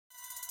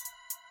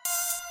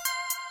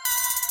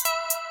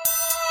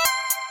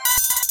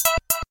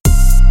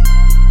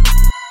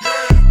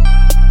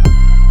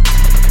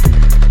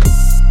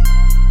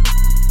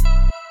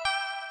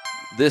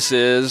This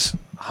is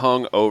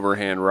Hung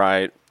Overhand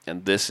Right,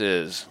 and this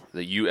is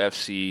the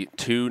UFC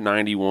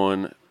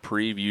 291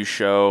 preview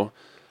show.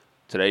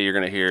 Today you're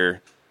going to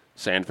hear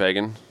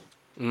Sandfagan,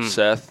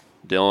 Seth,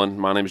 Dylan.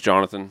 My name's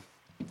Jonathan,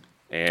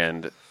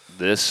 and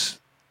this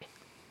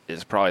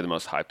is probably the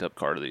most hyped up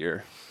card of the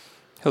year.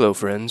 Hello,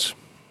 friends.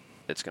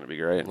 It's going to be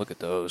great. Look at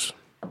those.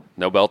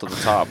 No belt at the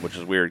top, which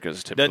is weird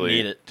because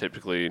Doesn't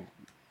typically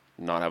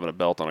not having a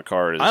belt on a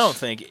card is... I don't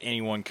think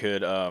anyone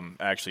could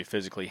actually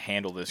physically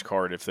handle this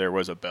card if there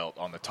was a belt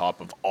on the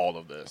top of all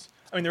of this.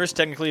 I mean, there is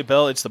technically a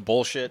belt. It's the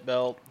bullshit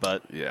belt,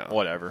 but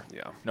whatever.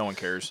 Yeah. No one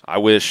cares. I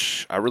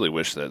really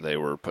wish that they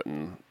were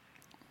putting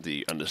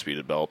the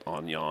undisputed belt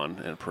on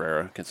Jan and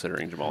Pereira,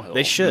 considering Jamal Hill.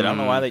 They should. I don't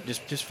know why they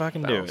just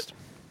fucking bounced. do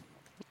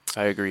it.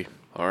 I agree.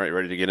 All right,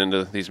 ready to get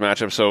into these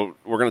matchups? So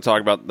we're going to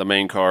talk about the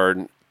main card,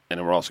 and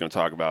then we're also going to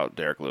talk about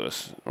Derek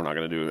Lewis. We're not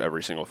going to do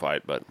every single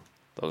fight, but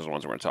those are the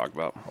ones we're going to talk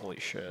about. Holy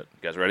shit. You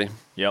guys ready?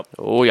 Yep.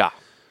 Oh, yeah.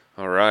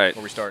 All right.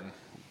 Where are we starting?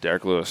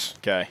 Derek Lewis.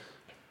 Okay.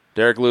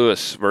 Derek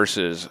Lewis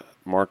versus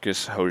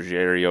Marcus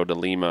Rogerio de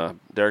Lima.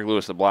 Derek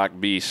Lewis, the Black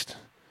Beast,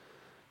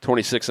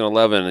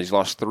 26-11. He's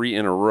lost 3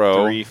 in a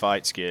row.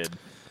 3-fight skid.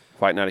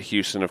 Fighting out of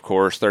Houston, of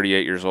course,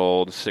 38 years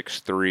old,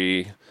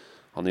 6'3".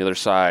 On the other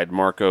side,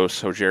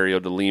 Marcos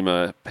Rogerio de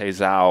Lima,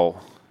 Peizao,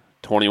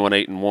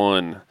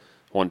 21-8-1,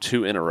 won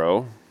 2 in a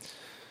row.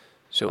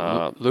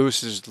 So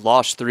Lewis has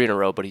lost 3 in a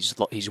row, but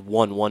he's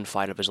won 1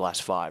 fight of his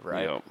last 5,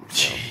 right? Yep.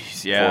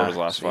 Jeez, 4 yeah. of his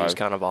last So 5. he's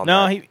kind of on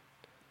No, that.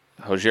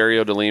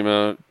 Rogerio de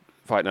Lima,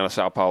 fighting out of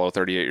Sao Paulo,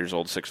 38 years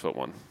old,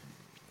 6'1".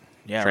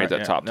 Yeah, Trained right,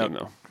 that top team, no.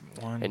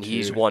 though. 1, And 2,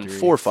 he's won 3,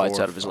 4 fights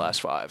 4, out of his 5.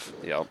 last 5.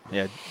 Yep.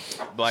 Yeah.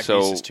 Black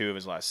So- Beast is 2 of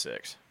his last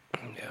 6.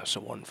 Yeah, so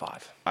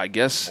 1-5. I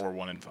guess, Or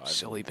 1 and 5.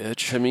 Silly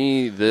bitch. to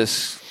me,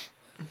 this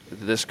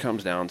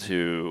comes down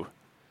to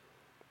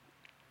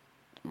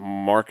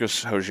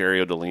Marcus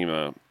Rogerio de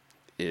Lima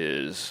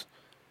is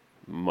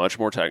much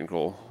more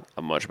technical,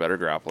 a much better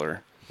grappler.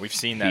 We've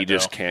seen that, He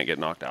just though. can't get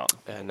knocked out.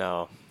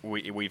 No,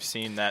 We've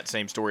seen that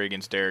same story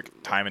against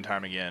Derek time and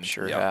time again.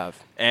 sure Yep.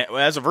 have. And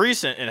as of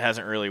recent, it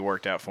hasn't really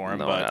worked out for him.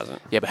 No, but it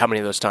hasn't. Yeah, but how many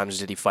of those times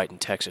did he fight in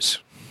Texas?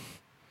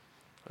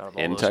 Out of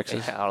all In those-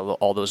 Texas? Out of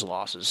all those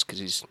losses, because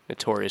he's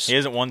notorious. he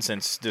hasn't won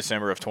since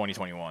December of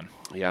 2021.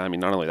 Yeah, I mean,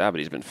 not only that, but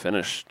he's been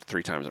finished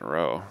 3 times in a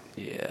row.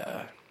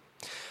 Yeah.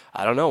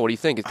 I don't know. What do you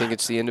think? You think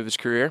it's the end of his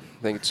career?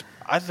 I think it's...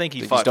 I think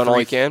he Think fought he's done all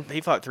he can? He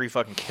fought 3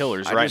 fucking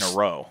killers I right just- in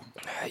a row.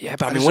 Yeah,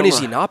 but I I mean, just when don't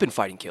has know- he not been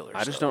fighting killers?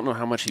 I just though? don't know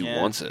how much he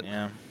Yeah, wants it.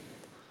 Yeah.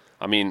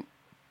 I mean,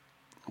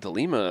 De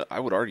Lima, I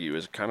would argue,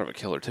 is kind of a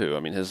killer, too.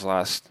 I mean, his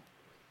last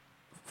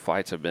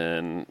fights have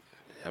been,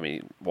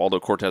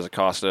 Waldo Cortez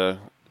Acosta,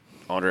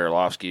 Andrei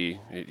Arlovsky,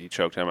 he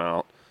choked him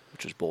out.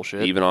 Which is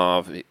bullshit.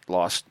 Ivanov, he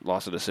lost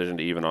a decision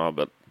to Ivanov,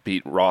 but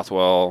beat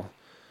Rothwell.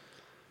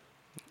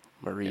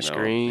 Maurice You know,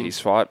 Green. He's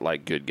fought,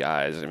 like, good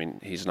guys. I mean,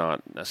 he's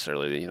not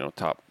necessarily the,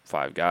 top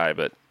 5 guy,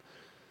 but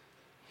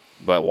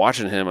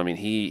watching him, I mean,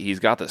 he's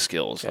got the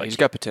skills. Yeah, like, he's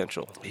got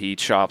potential. he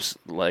chops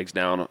legs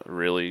down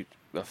really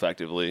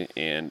effectively,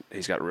 and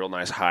he's got real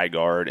nice high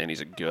guard, and he's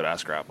a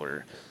good-ass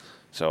grappler.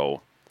 So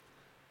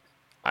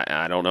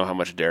I don't know how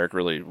much Derek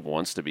really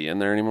wants to be in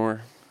there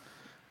anymore.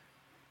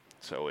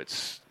 So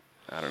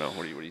I don't know.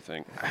 What do you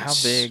think? How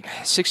big?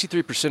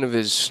 63% of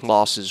his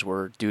losses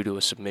were due to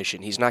a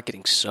submission. He's not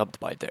getting subbed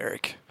by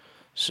Derek.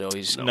 So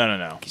he's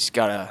No. he's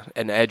got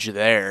an edge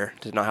there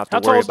to not have to How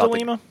tall worry is De about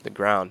Lima? the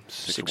ground.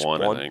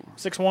 6'1", I think.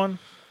 6'1"?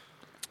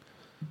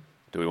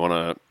 Do we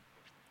want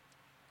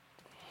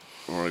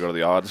to go to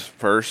the odds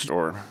first,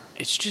 or?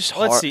 It's just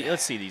hard.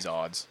 Let's see these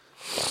odds.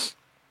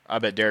 I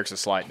bet Derek's a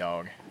slight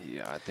dog.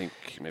 Yeah, I think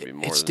maybe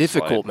more. It's than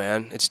difficult, slight.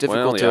 man. It's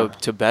difficult Well, yeah.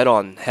 to bet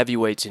on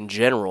heavyweights in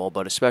general,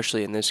 but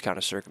especially in this kind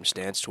of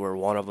circumstance to where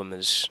one of them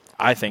is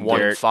I think 1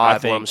 Derek. and 5, I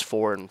think, one of them's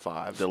 4 and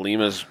 5. De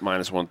Lima's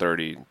minus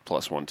 130,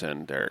 plus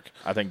 110, Derek.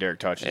 I think Derek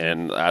touches him.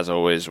 And as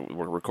always,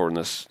 we're recording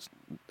this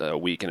a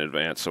week in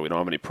advance, so we don't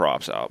have any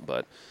props out.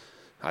 But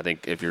I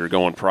think if you're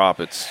going prop,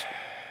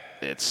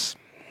 it's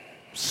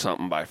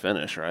something by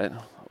finish, right?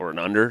 Or an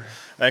under.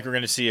 I think we're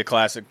going to see a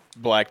classic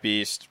Black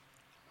Beast.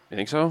 You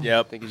think so? I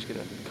Yep. think he's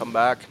going to come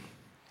back.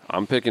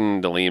 I'm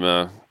picking De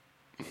Lima.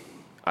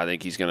 I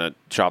think he's going to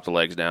chop the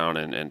legs down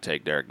and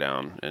take Derek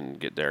down and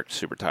get Derek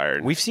super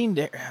tired. We've seen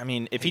Derek. I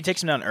mean, if he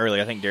takes him down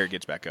early, I think Derek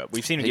gets back up.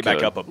 We've seen him He get back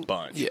could. up a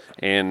bunch. Yeah.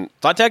 And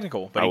It's not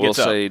technical, but I he will gets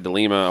up. say De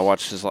Lima, I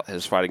watched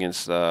his fight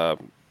against, who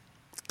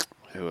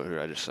did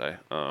I just say?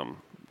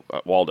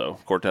 Waldo,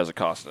 Cortez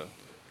Acosta.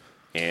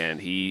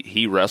 And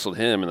he wrestled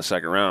him in the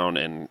second round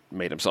and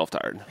made himself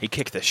tired. He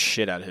kicked the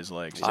shit out of his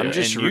legs. I'm And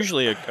just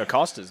usually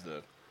Acosta's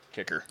the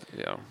kicker.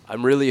 Yeah.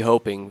 I'm really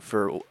hoping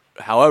for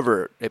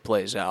however it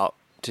plays out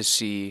to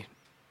see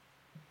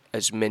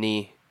as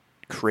many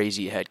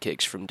crazy head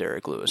kicks from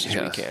Derek Lewis as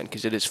we Yes. can,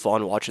 because it is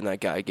fun watching that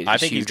guy get I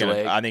his think he's huge gonna.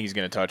 leg. I think he's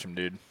gonna touch him,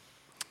 dude.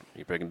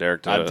 You're picking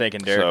Derek to. I'm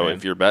taking Derek, So man.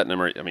 if you're betting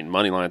him,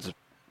 money lines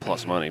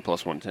plus money,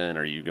 plus 110.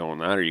 Are you going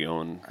that? Or are you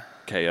going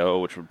KO,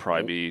 which would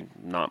probably be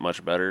not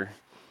much better?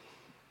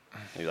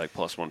 Maybe like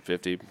plus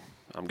 150,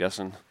 I'm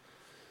guessing.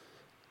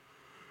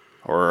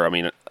 Or, I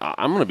mean,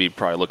 I'm going to be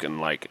probably looking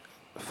like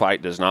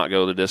fight does not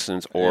go the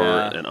distance or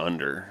an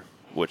under,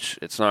 which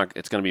it's not.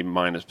 It's going to be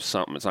minus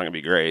something. It's not going to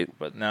be great,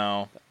 but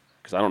no,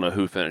 because I don't know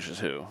who finishes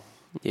who.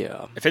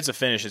 Yeah. If it's a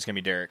finish, it's going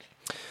to be Derek.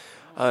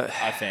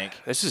 I think.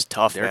 This is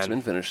tough, Derek's man.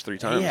 been finished 3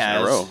 times He in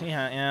has. a row.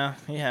 Yeah,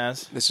 he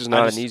has. This is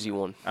not an easy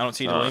one. I don't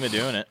see DeLima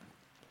doing it.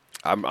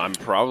 I'm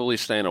probably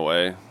staying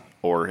away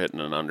or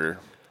hitting an under.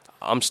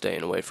 I'm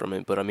staying away from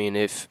it, but I mean,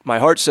 if my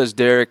heart says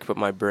Derek, but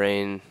my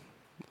brain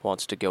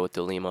wants to go with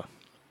DeLima.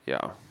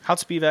 Yeah. How'd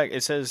Spivak?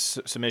 It says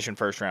submission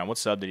first round. What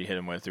sub did he hit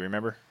him with? Do you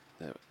remember?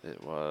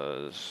 It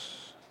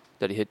was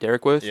That he hit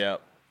Derek with? Yeah.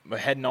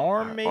 Head and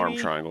arm, maybe? arm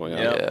triangle,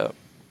 yeah. Yep. Yeah.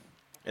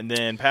 And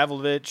then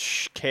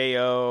Pavlovich,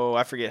 KO.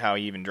 I forget how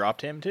he even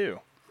dropped him, too.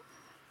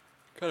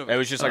 Kind of It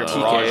was just like a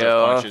TKO. barrage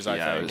of punches, I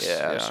Yeah, it think. was-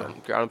 Yeah, Yeah. some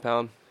ground and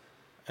pound.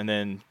 And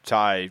then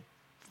Ty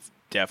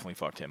definitely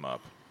fucked him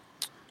up.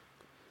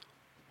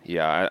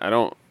 Yeah, I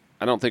don't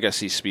think I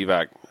see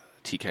Spivak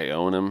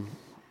TKOing him,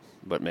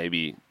 but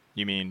maybe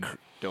You mean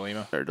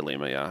DeLima? or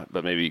DeLima, yeah,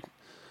 but maybe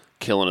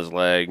killing his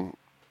leg,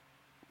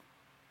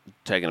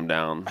 taking him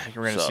down. I think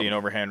we're going to see an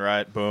overhand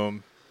right.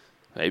 Boom.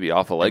 Maybe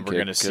off a leg And we're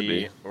kick. going to could see.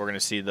 be. We're going to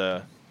see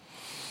the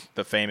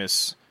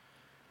famous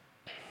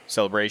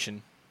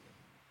celebration.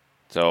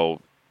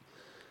 So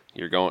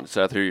you're going,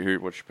 Seth. What's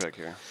your pick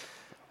here?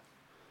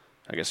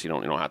 I guess you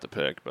don't have to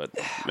pick, but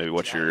maybe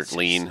what's your It's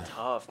lean?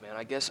 tough, man.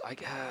 I guess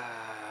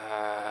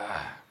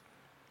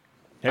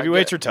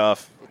Heavyweights are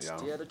tough.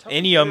 they're tough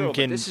Any in of 'em general, but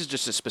can- This is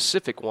just a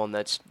specific one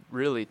that's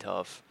really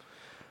tough.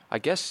 I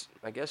guess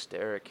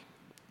Derek.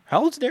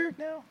 How old's Derek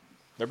now?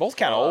 They're both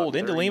kind of old.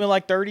 Isn't 30, DeLima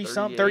like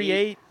 30-something,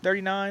 38? 38,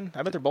 39?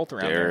 I bet they're both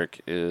around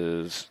Derek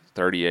is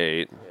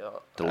 38. Yeah.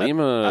 there.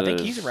 DeLima, I think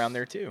is he's around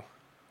there, too.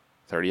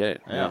 38.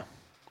 Yeah.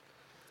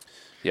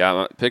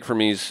 Yeah, pick for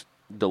me is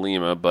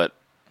DeLima, but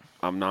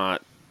I'm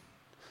not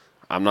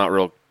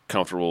real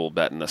comfortable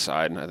betting the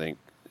side. I think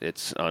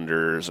it's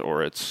unders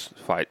or it's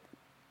fight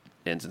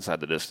ends inside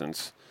the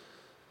distance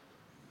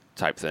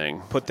type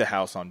thing. Put the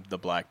house on the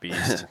Black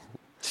Beast.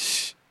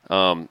 You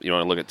want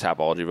to look at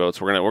Tapology votes?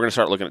 We're gonna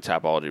start looking at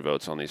Tapology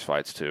votes on these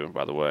fights too.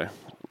 By the way,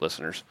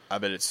 listeners, I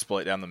bet it's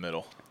split down the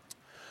middle.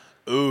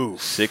 Ooh.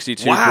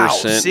 62%. Wow,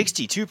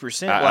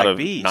 62% out Black of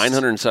Beast.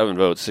 907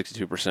 votes,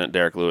 62%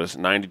 Derek Lewis.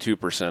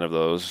 92% of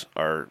those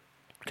are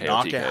KO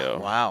Knockout. TKO.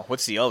 Wow.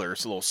 What's the other?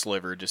 It's a little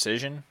sliver.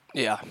 Decision?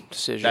 Yeah,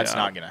 decision. That's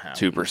not going to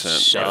happen. 2%. If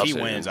he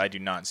decision. wins, I do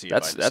not see it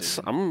That's by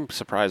decision. I'm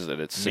surprised that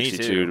it's Me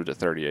 62 to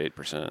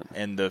 38%.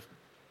 And what's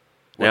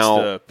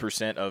Now- the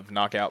percent of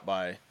knockout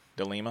by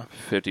DeLima?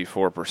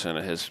 54%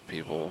 of his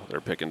people that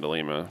are picking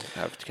DeLima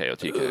have KO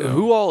TKO.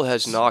 Who all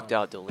has knocked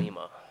out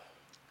DeLima?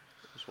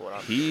 Is what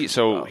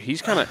I'm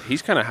He's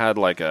kind of had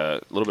like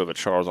a little bit of a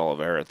Charles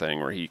Oliveira thing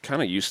where he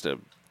kind of used to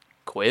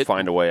quit.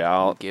 find a way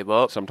out, Give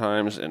up.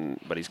 sometimes,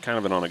 but he's kind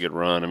of been on a good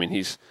run. I mean,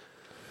 he's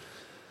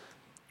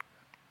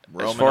as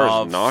Romanov far as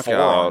forearm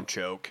knockout,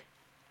 choke.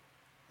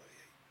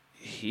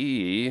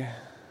 he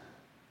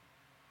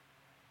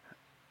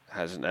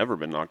has never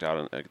been knocked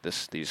out.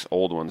 These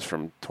old ones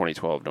from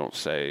 2012 don't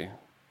say. It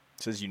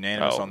says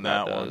unanimous Oh, on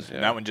that, that one. does, yeah.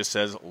 And that one just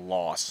says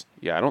loss.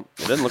 Yeah, It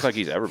doesn't look like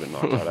he's ever been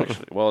knocked out.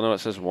 Actually, well, no, it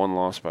says one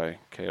loss by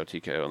KO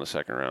TKO in the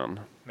second round.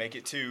 Make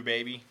it 2,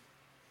 baby.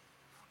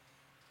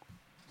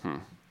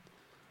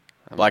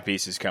 Black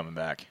Beast is coming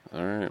back.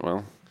 All right,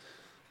 well,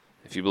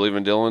 if you believe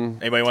in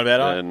Dylan, Anybody want to bet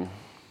on it? then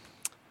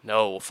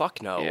No,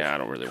 fuck no. yeah, I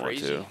don't really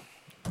Crazy. want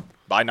to.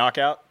 By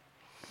knockout?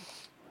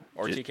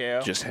 Or Ju-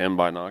 TKO? Just him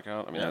by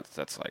knockout. I mean, Yeah.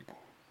 that's like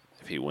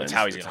if he wins,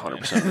 how he's it's gonna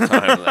 100% of the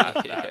time.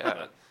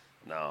 that.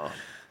 No,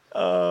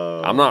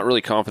 I'm not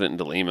really confident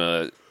in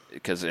DeLima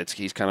because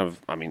he's kind of,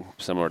 I mean,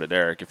 similar to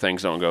Derek. If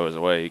things don't go his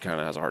way, he kind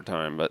of has a hard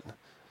time. But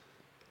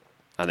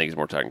I think he's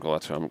more technical.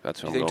 That's who I'm You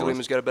think going DeLima's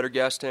with. got a better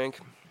gas tank?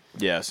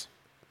 Yes.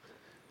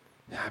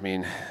 I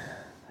mean,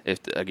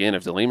 if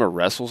DeLima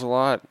wrestles a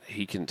lot,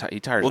 he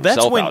tires Well, that's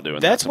himself when out doing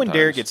that. that's when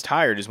Derek sometimes. gets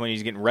tired is when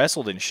he's getting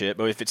wrestled and shit.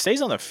 But if it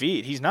stays on the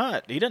feet, he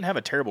doesn't have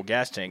a terrible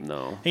gas tank.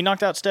 No. He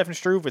knocked out Stefan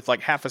Struve with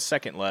like half a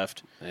second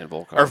left. And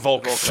Volkov. Or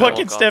Volkov.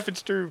 Fucking Volkov. Stefan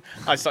Struve.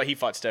 I saw he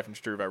fought Stefan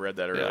Struve. I read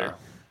that earlier.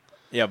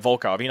 Yeah,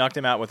 Volkov. He knocked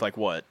him out with like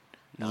what?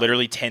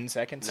 Literally 10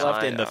 seconds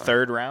left in the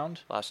third round.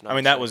 Last I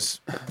mean, that was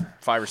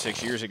 5 or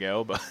 6 years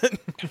ago. But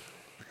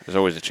There's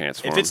always a chance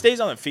for if him. it stays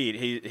on the feet,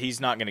 he's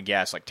not going to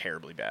gas like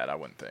terribly bad, I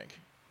wouldn't think.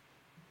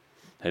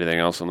 Anything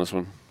else on this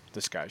one?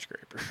 The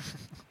skyscraper.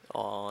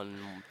 On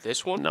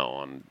this one? No,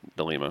 on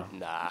DeLima.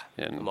 Nah.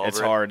 And I'm over It's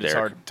it. hard. It's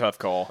Derek. hard. Tough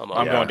call. I'm I'm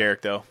over going it.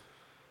 Derek, though.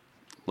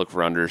 Look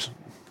for unders.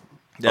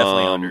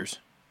 Definitely Um, unders.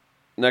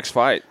 Next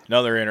fight.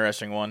 Another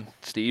interesting one.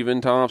 Stephen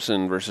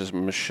Thompson versus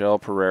Michelle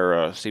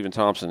Pereira. Stephen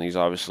Thompson, he's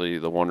obviously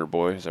the Wonder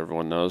Boy, as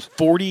everyone knows.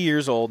 40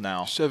 years old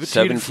now.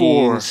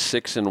 17-4.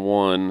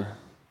 6-1.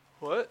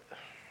 What?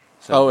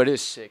 Oh, it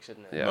is 6,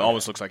 isn't it? Yeah. It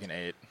almost looks like an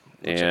 8.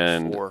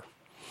 And 4.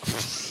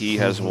 he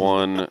has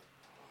won.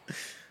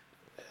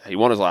 He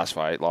won his last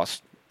fight,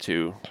 lost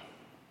 2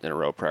 in a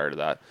row prior to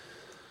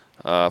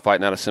that.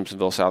 Fighting out of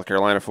Simpsonville, South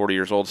Carolina, 40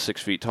 years old,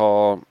 6 feet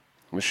tall.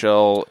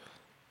 Michelle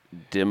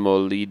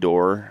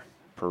Demolidor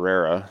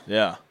Pereira.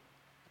 Yeah.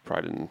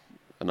 Probably didn't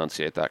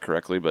enunciate that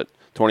correctly, but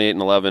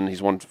 28-11.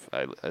 He's won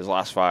his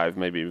last 5,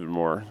 maybe even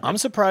more. I'm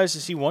surprised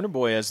to see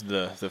Wonderboy as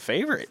the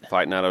favorite.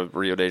 Fighting out of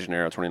Rio de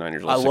Janeiro, 29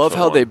 years old. I love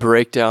how they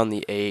break down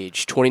the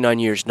age. 29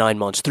 years, 9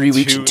 months, 3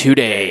 weeks, and 2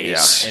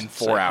 days. Yeah. In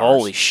 4 hours.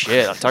 Holy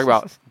shit. I'm talking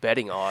about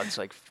betting odds.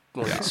 Like,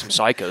 some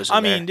psychos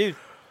in there. Dude,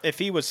 if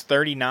he was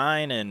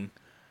 39 in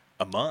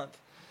a month,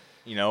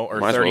 or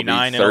Might as well be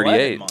 39 in 38.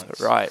 11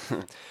 months. Right.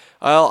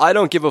 Well, I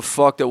don't give a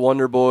fuck that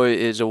Wonderboy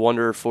is a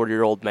wonder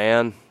 40-year-old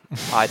man.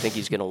 I think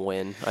he's going to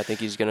win. I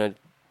think he's going to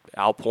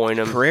outpoint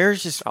him.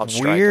 Pereira's just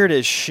outstrike weird him.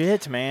 as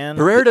shit, man.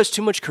 Pereira does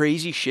too much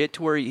crazy shit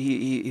to where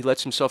he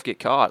lets himself get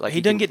caught. Like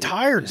he doesn't get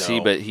tired, though. See,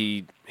 but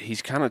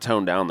he's kind of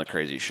toned down the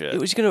crazy shit.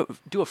 Was he going to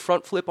do a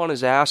front flip on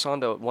his ass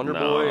onto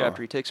Wonderboy No.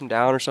 after he takes him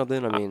down or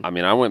something? I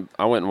mean, I went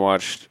and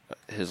watched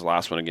his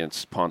last one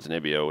against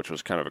Ponzinibbio, which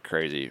was kind of a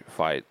crazy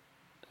fight.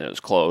 And it was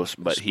close,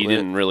 but he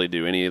didn't really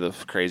do any of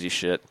the crazy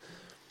shit.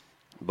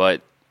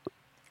 But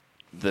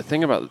the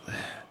thing about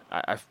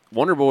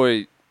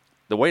Wonderboy,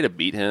 the way to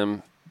beat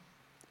him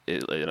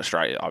in a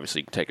strike, obviously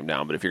you can take him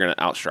down, but if you're going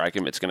to outstrike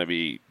him, it's going to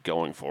be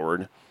going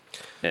forward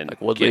and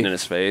getting in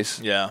his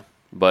face. Yeah.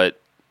 But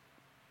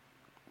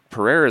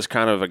Pereira is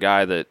kind of a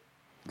guy that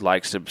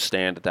likes to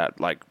stand at that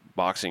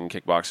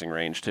kickboxing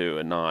range too,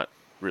 and not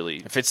really.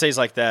 If it stays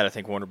like that, I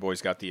think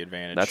Wonderboy's got the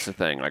advantage. That's the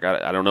thing. Like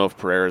I don't know if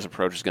Pereira's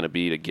approach is going to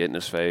be to get in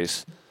his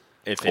face,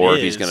 if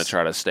he's going to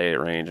try to stay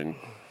at range and.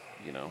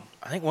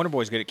 I think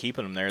Wonderboy's good at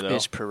keeping him there, though.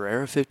 Is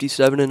Pereira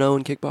 57-0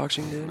 in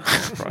kickboxing, dude?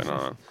 Probably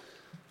not.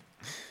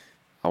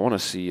 I want to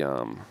see.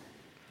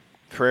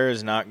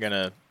 Pereira's not going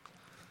to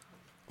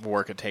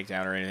work a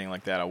takedown or anything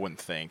like that, I wouldn't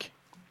think.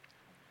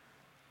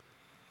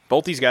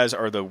 Both these guys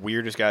are the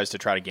weirdest guys to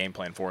try to game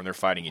plan for, and they're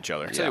fighting each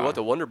other. I'll tell you what,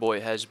 the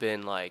Wonderboy has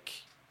been,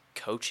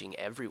 coaching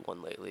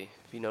everyone lately.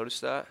 Have you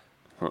noticed that?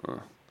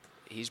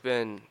 He's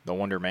been... The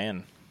Wonder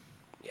Man.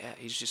 Yeah,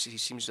 he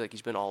seems like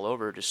he's been all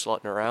over, just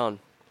slutting around,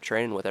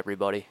 training with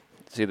everybody.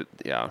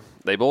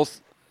 They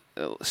both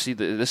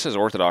this is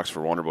orthodox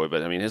for Wonderboy,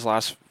 but I mean his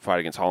last fight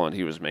against Holland,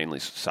 he was mainly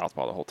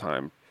southpaw the whole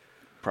time,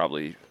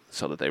 probably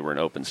so that they were in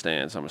open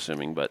stance, I'm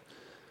assuming. But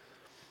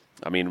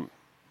I mean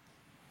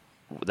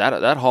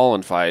that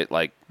Holland fight,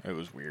 it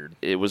was weird.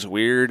 It was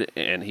weird,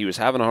 and he was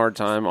having a hard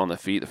time on the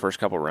feet the first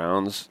couple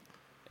rounds,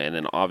 and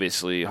then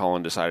obviously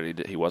Holland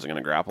decided he wasn't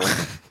going to grapple.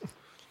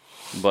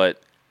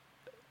 But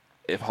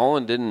if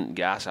Holland didn't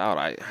gas out,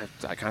 I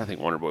kind of think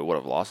Wonderboy would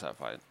have lost that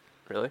fight.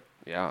 Really?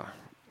 Yeah.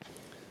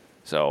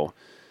 So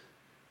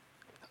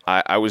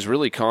I was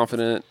really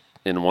confident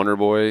in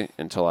Wonderboy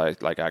until I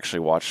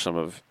actually watched some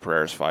of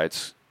Pereira's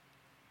fights,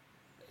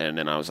 and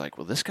then I was like,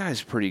 well, this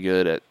guy's pretty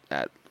good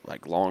at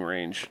long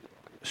range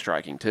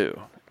striking too,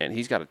 and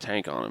he's got a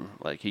tank on him.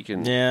 He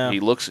can. Yeah.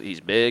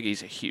 He's big.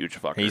 He's a huge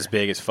fucker. He's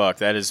big as fuck.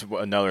 That is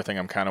another thing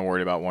I'm kind of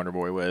worried about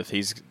Wonderboy with.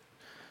 He's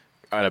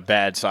at a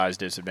bad size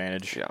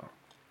disadvantage. Yeah,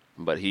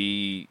 but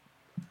he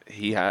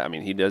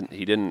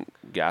didn't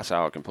gas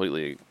out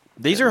completely.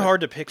 These are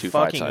hard to pick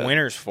fucking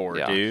winners for,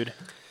 dude.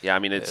 Yeah, I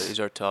mean these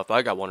are tough.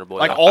 I got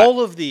Wonderboy.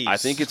 All of these. I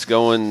think it's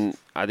going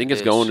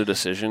to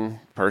decision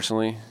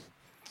personally.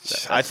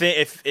 I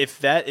think if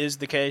that is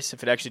the case,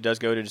 if it actually does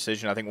go to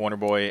decision, I think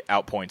Wonderboy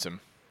outpoints him.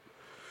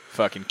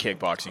 Fucking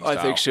kickboxing style.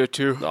 I think so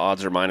too. The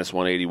odds are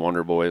 -180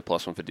 Wonderboy,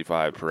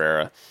 +155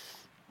 Pereira.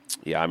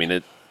 Yeah, I mean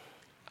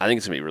I think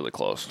it's gonna be really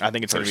close. I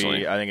think it's gonna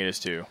be. I think it is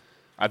too.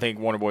 I think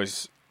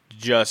Wonderboy's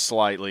just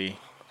slightly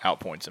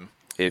outpoints him.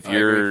 If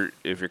you're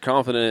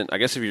confident, I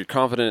guess if you're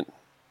confident,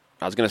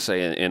 I was gonna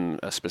say in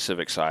a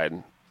specific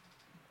side,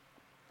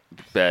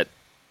 bet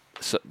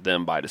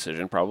them by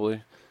decision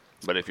probably.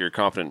 But if you're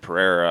confident in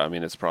Pereira, I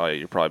mean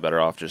you're probably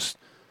better off just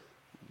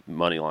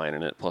money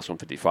lining it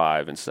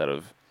 +155 instead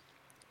of,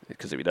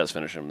 because if he does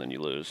finish him, then you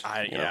lose.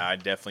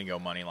 I'd definitely go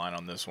money line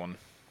on this one.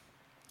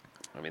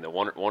 I mean the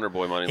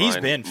Wonderboy money He's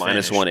line been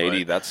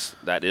 -180.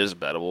 That is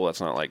bettable.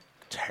 That's not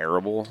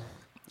terrible,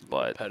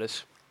 but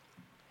Pettis.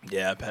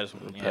 Yeah, Pettis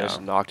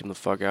knocked him the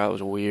fuck out. It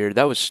was weird.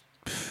 That was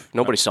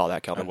nobody saw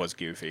that coming. That was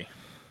goofy.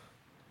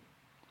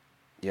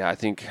 Yeah, I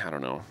don't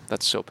know.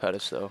 That's so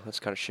Pettis though. That's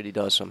kind of shit he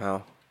does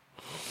somehow.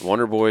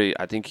 Wonderboy,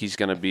 I think he's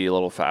going to be a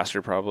little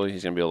faster probably.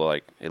 He's going to be able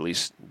to at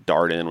least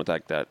dart in with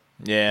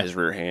his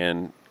rear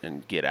hand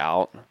and get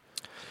out.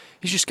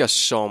 He's just got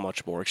so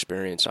much more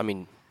experience. I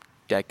mean,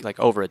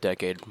 over a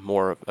decade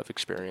more of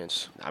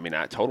experience. I mean,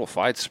 total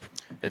fights.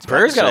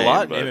 Pereira's got a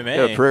lot in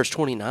MMA. Yeah, Pereira's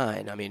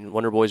 29. I mean,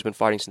 Wonderboy's been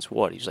fighting since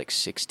what? He's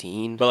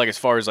 16. But as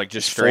far as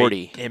just straight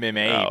 40.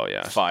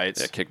 MMA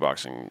fights. Yeah,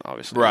 kickboxing,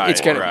 obviously. Right.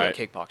 It's going to be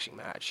a kickboxing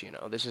match,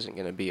 This isn't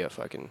going to be a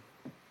fucking...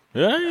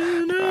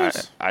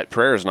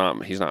 Pereira's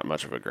he's not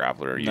much of a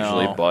grappler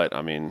usually, but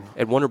I mean...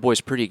 And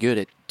Wonderboy's pretty good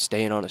at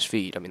staying on his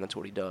feet. I mean, that's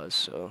what he does.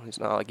 So it's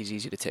not like he's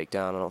easy to take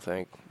down, I don't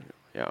think.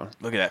 Yeah.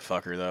 Look at that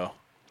fucker, though.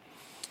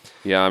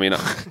 Yeah, I mean,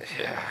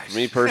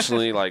 me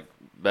personally,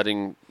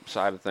 betting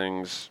side of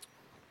things...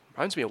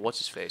 Reminds me of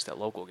what's-his-face, that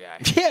local guy.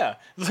 Yeah.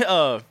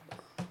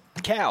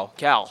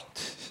 Cal.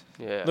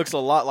 Yeah. Looks a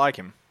lot like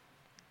him.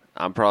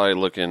 I'm probably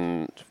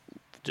looking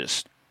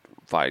just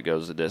fight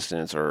goes the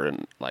distance or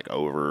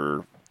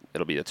over.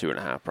 It'll be a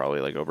 2.5,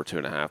 probably like over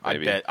 2.5.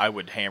 Maybe. I bet I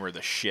would hammer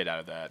the shit out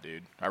of that,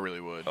 dude. I really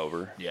would.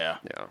 Over. Yeah.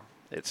 Yeah.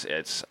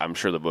 It's. I'm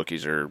sure the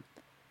bookies are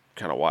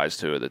kind of wise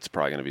to it. It's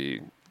probably going to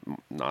be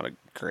not a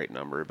great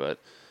number, but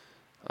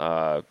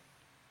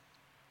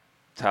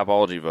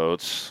Tapology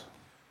votes.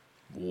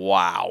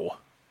 Wow.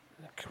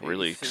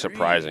 Really 83.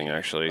 surprising,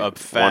 actually.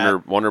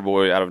 Wonder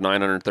Boy, out of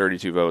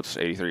 932 votes,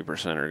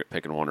 83% are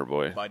picking Wonder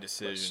Boy. By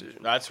decision.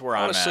 That's where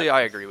Honestly, I'm at.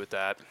 I agree with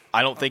that.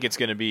 I don't think it's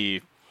going to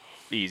be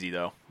easy,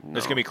 though. No.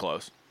 It's going to be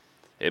close.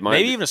 It might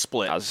Maybe be, even a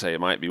split. I would say it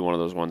might be one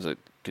of those ones that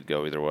could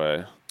go either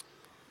way.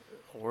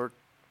 Or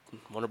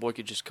Wonder Boy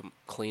could just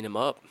clean him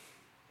up.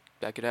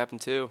 That could happen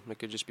too. It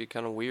could just be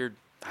kind of weird.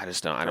 I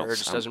just don't. Or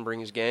just doesn't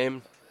bring his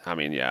game. I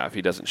mean, yeah, if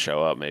he doesn't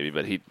show up, maybe.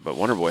 But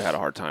Wonder Boy had a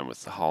hard time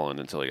with Holland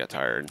until he got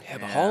tired. Yeah,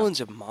 but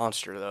Holland's a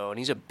monster though, and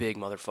he's a big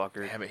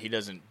motherfucker. Yeah, but he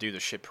doesn't do the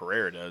shit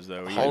Pereira does,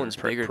 though. Either. Holland's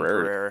bigger than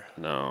Pereira.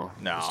 No.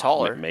 He's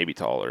taller. Maybe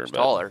taller. He's but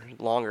taller,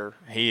 longer.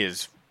 He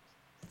is.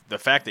 The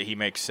fact that he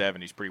makes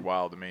 7 is pretty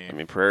wild to me. I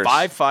mean, Pereira's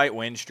 5-fight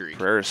win streak.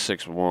 Pereira's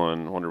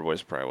 6'1". Wonder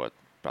Boy's probably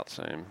about the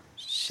same.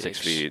 6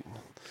 feet.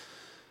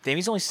 Damn,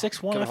 he's only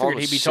 6'1". I Kevin figured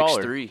he'd be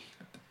taller. 6'3".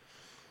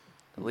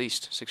 At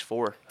least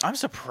 6'4". I'm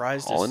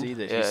surprised Holland? to see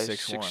that Yeah, he's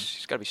 6'1".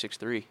 He's got to be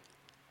 6'3".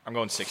 I'm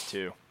going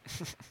 6'2".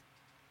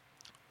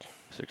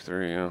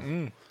 6'3",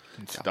 yeah.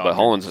 It's But dog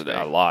Holland's big.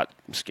 a lot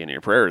skinnier.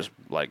 Pereira's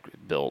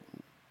built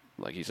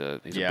like he's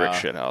a brick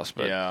shit house.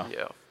 But yeah.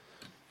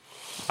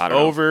 I don't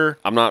know. Over.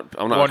 I'm not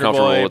Wonder comfortable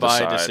Boy with the by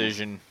side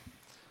decision.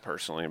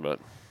 personally. But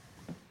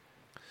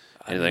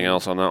anything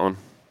else on that one?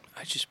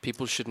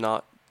 People should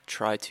not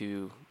try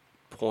to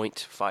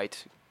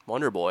fight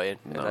Wonder Boy,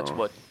 and that's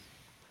No.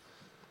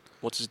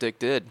 what's his dick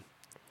did.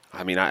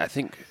 I mean, I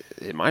think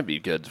it might be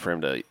good for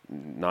him to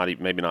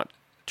maybe not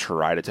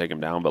try to take him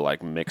down,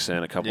 but mix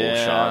in a couple of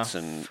shots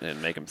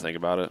and make him think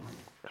about it.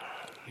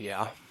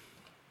 Yeah.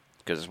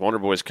 Because Wonder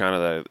Boy's kind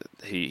of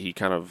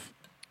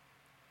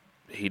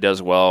he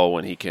does well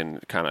when he can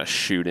kind of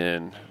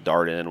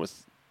dart in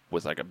with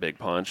like a big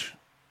punch,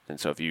 and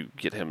so if you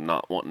get him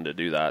not wanting to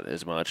do that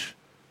as much,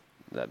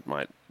 that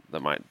might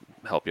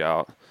help you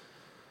out.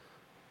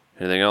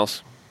 Anything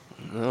else?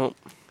 No.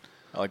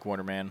 I like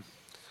Wonder Man.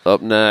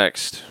 Up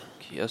next,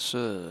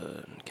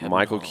 Chiesa.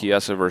 Michael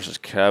Chiesa versus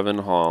Kevin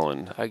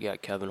Holland. I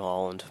got Kevin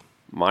Holland.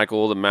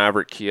 Michael the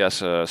Maverick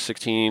Chiesa,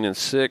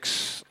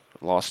 16-6,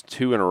 lost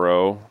 2 in a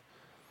row.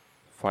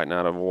 Fighting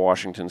out of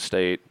Washington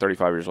State,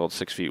 35 years old,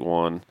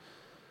 6'1".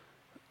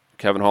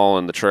 Kevin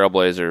Holland, the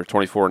Trailblazer,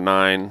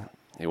 24-9.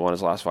 He won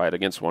his last fight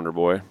against Wonder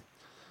Boy.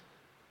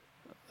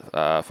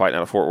 Fighting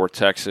out of Fort Worth,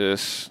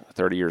 Texas,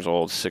 30 years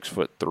old,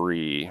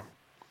 6'3".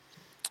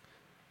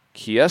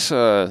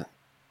 Chiesa,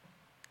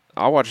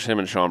 I watched him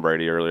and Sean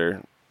Brady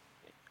earlier,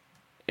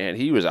 and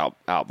he was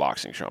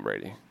outboxing Sean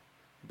Brady.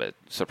 But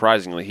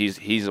surprisingly,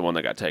 he's the one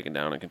that got taken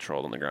down and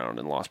controlled on the ground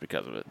and lost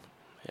because of it.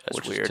 Yeah, that's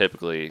which weird. is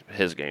typically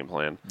his game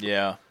plan.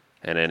 Yeah.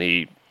 And then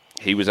he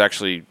was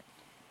actually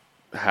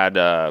had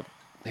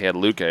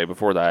Luque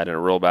before that in a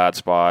real bad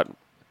spot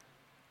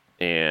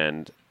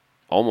and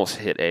almost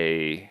hit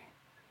I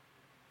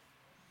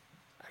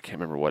can't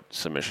remember what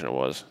submission it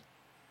was.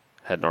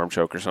 Had an arm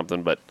choke or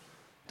something, but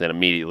then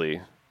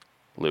immediately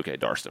Luque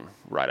darsed him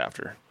right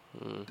after.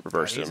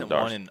 Reversed He's him,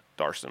 won in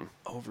darsed him.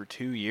 over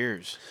 2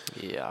 years.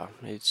 Yeah,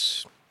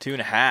 it's.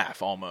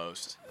 2.5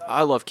 almost.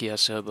 I love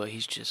Chiesa, but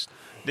he's just.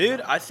 Dude,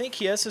 I think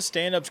Chiesa's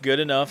stand-up's good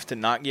enough to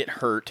not get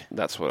hurt.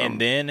 That's what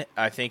And then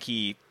I think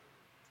he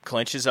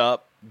clinches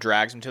up,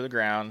 drags him to the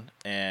ground,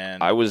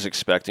 and I was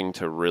expecting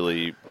to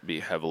really be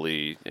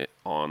heavily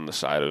on the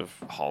side of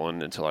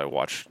Holland until I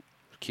watched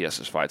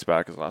Chiesa's fights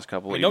back his last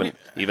couple,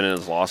 even in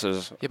his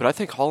losses. Yeah, but I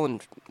think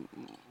Holland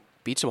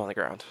beats him on the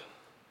ground.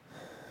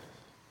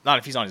 not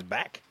if he's on his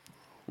back.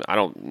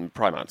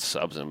 Probably not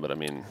subs him, but I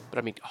mean. But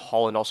I mean,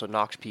 Holland also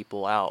knocks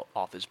people out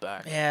off his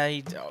back. Yeah,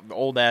 he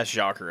old-ass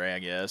Jacare, I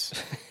guess.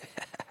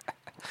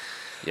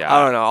 Yeah,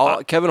 I don't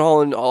know. Kevin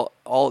Holland,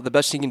 all the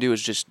best he can do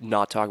is just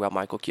not talk about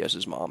Michael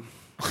Chiesa's mom.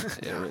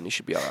 Yeah, and he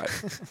should be all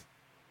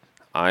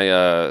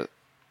right.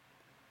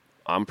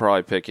 I'm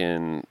probably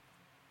picking.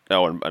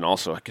 Oh, and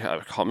also,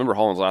 I remember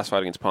Holland's last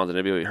fight against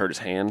Ponzinibbio. He hurt his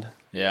hand.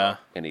 Yeah.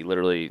 And he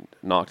literally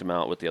knocked him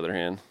out with the other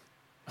hand.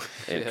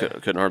 And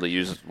couldn't hardly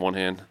use one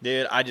hand.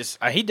 Dude,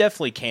 he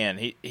definitely can.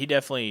 He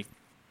definitely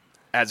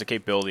has the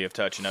capability of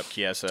touching up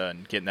Chiesa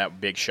and getting that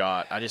big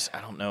shot. I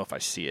don't know if I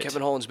see it.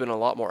 Kevin Holland's been a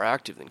lot more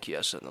active than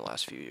Chiesa in the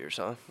last few years,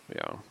 huh?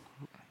 Yeah.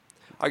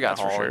 I got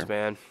That's for Holland, sure.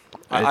 man.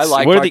 It's- I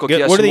like what are Michael the-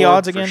 Chiesa what are the more,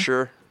 odds for again?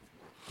 sure.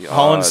 The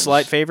Holland's odds-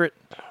 slight favorite?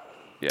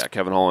 Yeah,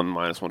 Kevin Holland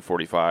minus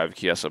 145,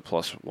 Chiesa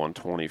plus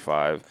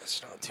 125.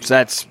 That's not too So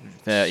that's,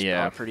 It's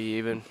yeah. not pretty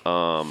even.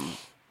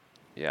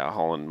 Yeah,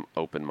 Holland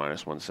open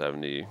minus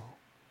 170.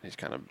 He's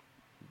kind of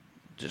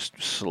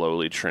just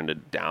slowly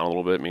trended down a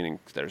little bit, meaning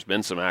there's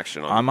been some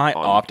action on I might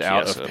on opt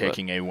out Chiesa, of but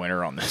picking a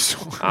winner on this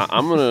one.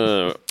 I'm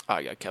gonna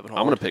I got Kevin I'm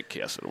Holland. gonna pick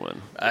Chiesa to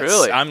win.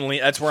 Really?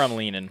 That's where I'm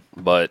leaning.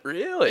 But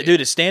Really? Dude,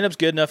 his stand-up's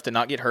good enough to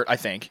not get hurt, I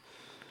think.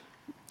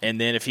 And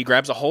then if he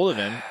grabs a hold of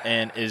him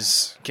and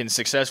can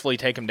successfully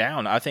take him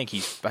down, I think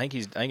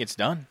it's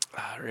done.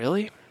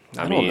 Really?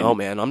 I don't know,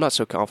 man. I'm not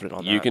so confident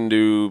on that. You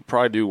can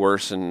probably do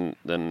worse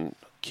than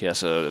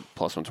Chiesa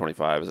plus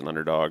 125 as an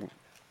underdog.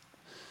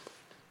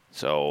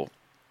 So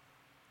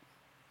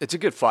it's a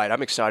good fight.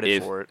 I'm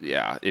excited for it.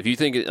 Yeah, if you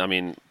think,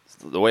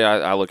 the way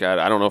I look at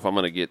it, I don't know if I'm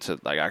going to get to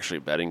like actually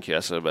betting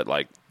Chiesa, but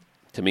like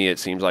to me, it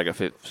seems like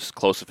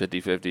close to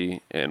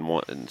 50-50,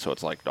 and so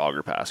it's like dog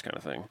or pass kind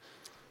of thing.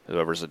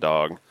 Whoever's the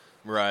dog,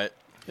 right,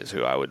 is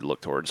who I would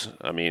look towards.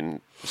 I mean,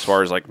 as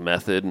far as like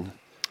method,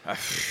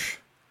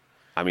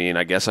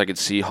 I guess I could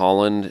see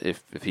Holland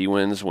if he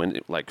wins,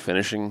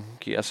 finishing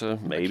Chiesa,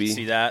 maybe. I can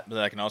see that, but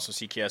I can also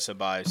see Chiesa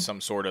by some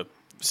sort of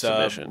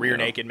submission, rear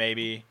naked,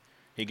 maybe.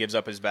 He gives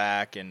up his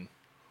back, and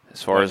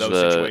as far as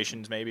those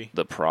situations, maybe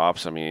the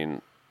props.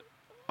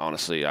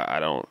 Honestly,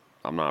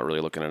 I'm not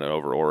really looking at an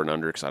over or an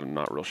under because I'm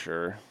not real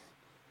sure.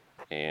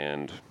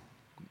 And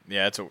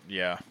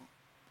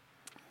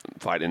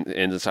fight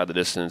ends inside the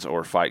distance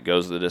or fight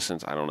goes the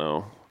distance. I don't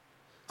know.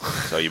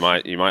 So you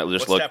might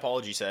just What's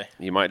Tapology say?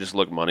 You might just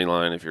look money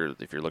line if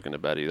you're looking to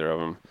bet either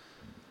of them.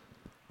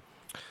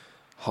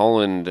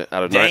 Holland,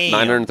 out of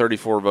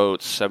 934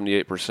 votes,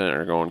 78%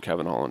 are going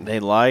Kevin Holland.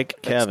 They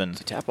like Kevin.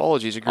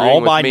 Tapology's agreeing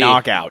all with by me.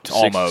 knockout,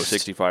 almost.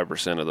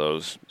 65% of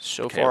those.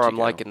 So far, I'm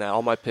liking that.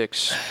 All my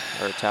picks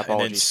are Tapology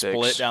and then picks.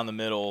 Split down the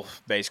middle,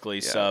 basically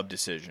sub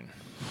decision.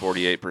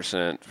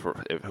 48%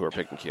 who are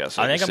picking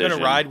Chiesa. I think I'm going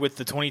to ride with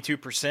the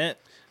 22%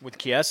 with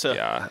Chiesa.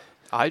 Yeah.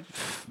 I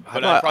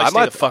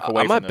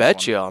might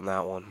bet you on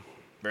that one.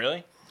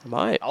 Really? I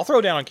might. I'll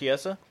throw down on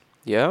Chiesa.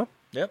 Yeah?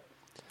 Yep.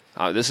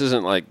 This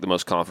isn't like the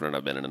most confident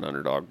I've been in an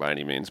underdog by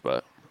any means,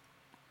 but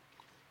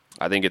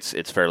I think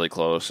it's fairly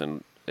close.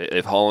 And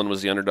if Holland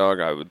was the underdog,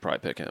 I would probably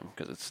pick him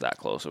because it's that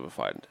close of a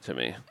fight to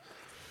me.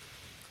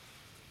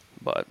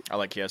 But I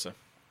like Chiesa.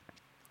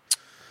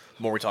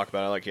 The more we talk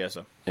about it, I like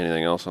Chiesa.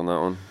 Anything else on that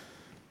one?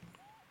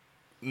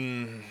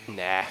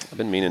 Nah. I've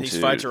been meaning These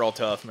fights are all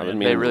tough, man. I've been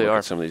meaning to look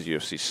at some of these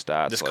UFC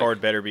stats. This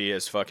card better be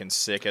as fucking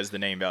sick as the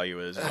name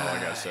value is all I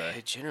got to say.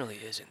 It generally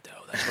isn't, though.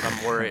 That's what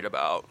I'm worried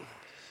about.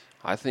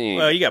 I think.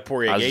 Well, you got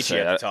Poirier Gaethje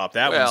at the top.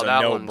 That one's a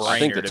no-brainer. I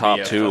think the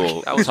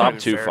top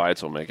two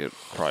fights will make it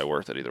probably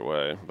worth it either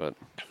way. But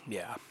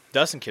yeah,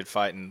 Dustin could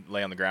fight and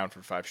lay on the ground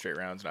for 5 straight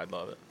rounds, and I'd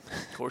love it.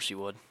 Of course you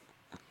would.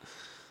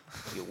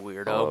 You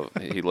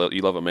weirdo.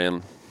 You love a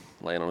man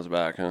laying on his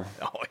back, huh?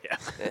 Oh yeah.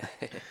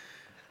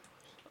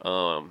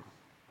 All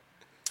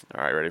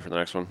right, ready for the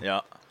next one?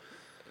 Yeah.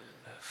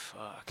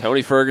 Fuck.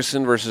 Tony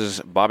Ferguson versus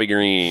Bobby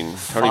Green.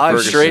 Tony 5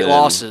 Ferguson, straight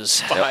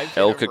losses.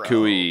 El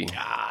Kakui.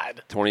 God.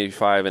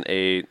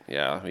 25-8.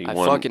 Yeah, he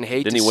won. Fucking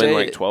hate Didn't to he win say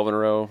like it. 12 in a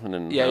row? And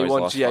then He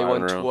won 12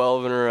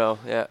 12 in a row.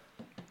 Yeah.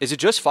 Is it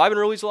just 5 in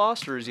a row he's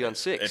lost, or is he on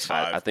 6? It's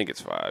 5. I think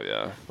it's 5.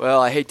 Yeah.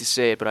 Well, I hate to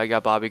say it, but I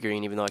got Bobby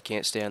Green, even though I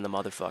can't stand the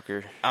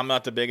motherfucker. I'm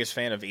not the biggest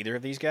fan of either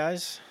of these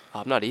guys.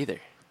 I'm not either.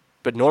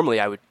 But normally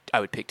I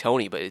would pick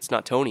Tony, but it's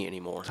not Tony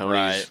anymore.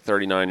 Tony's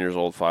 39 years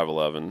old,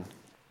 5'11".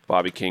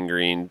 Bobby King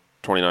Green,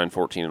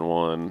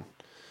 29-14-1.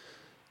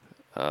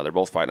 They're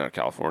both fighting out of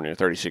California.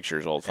 36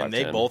 years old, 5'10". And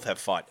they both have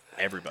fought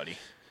everybody.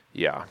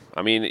 Yeah.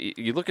 I mean,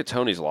 you look at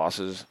Tony's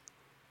losses,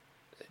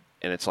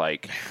 and it's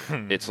like,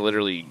 it's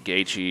literally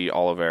Gaethje,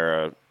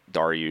 Oliveira,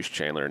 Dariush,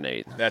 Chandler, and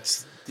Nate.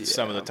 That's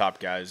some of the top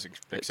guys,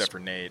 except for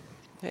Nate.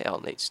 Yeah,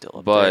 Nate's still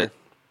up but there.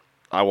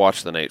 I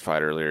watched the Nate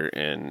fight earlier,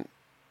 and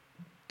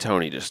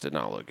Tony just did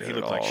not look good He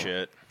looked at all. like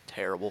shit.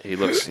 Terrible. He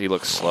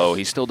looks slow.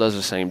 He still does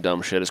the same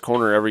dumb shit. His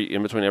corner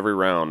in between every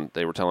round,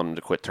 they were telling him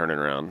to quit turning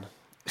around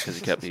because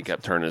he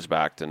kept turning his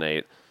back to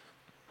Nate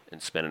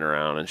and spinning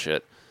around and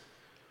shit.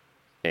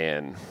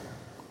 And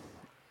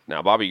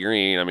now Bobby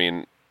Green, I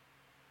mean,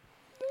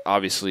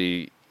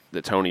 obviously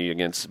the Tony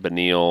against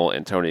Beneil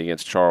and Tony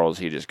against Charles,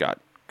 he just got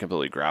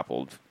completely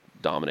grappled,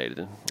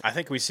 dominated. I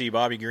think we see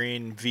Bobby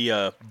Green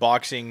via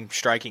boxing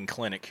striking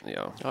clinic.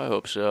 Yeah, I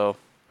hope so.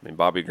 I mean,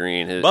 Bobby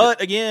Green.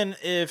 But again,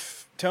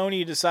 if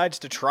Tony decides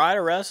to try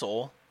to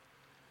wrestle,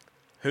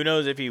 who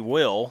knows if he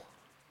will?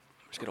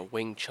 He's gonna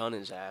Wing Chun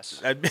his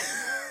ass. That'd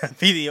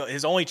be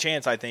his only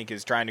chance, I think,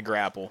 is trying to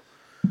grapple.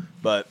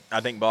 But I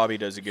think Bobby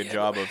does a good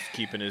job of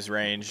keeping his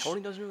range. Tony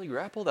doesn't really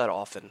grapple that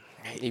often,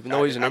 even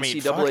though he's an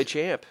NCAA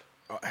champ.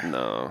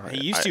 No,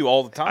 he used to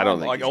all the time. I don't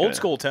think like old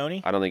school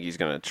Tony. I don't think he's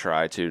going to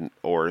try to,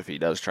 or if he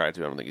does try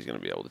to, I don't think he's going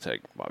to be able to take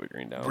Bobby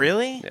Green down.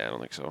 Really? Yeah, I don't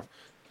think so.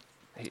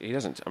 He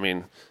doesn't. I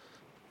mean,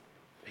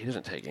 he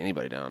doesn't take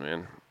anybody down,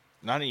 man.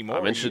 Not anymore.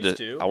 I'm interested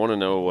to. I want to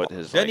know what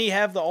his. Doesn't he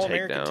have the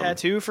All-American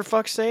tattoo, for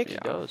fuck's sake? He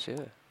does,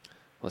 yeah.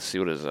 Let's see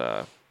what his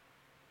 41%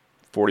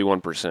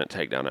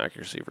 takedown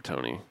accuracy for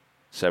Tony,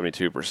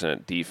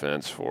 72%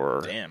 defense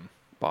for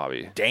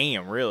Bobby.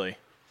 Damn, really?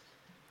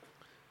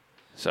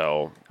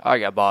 So I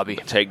got Bobby.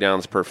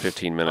 Takedowns per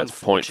 15 minutes,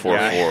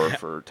 0.44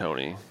 for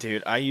Tony.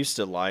 Dude, I used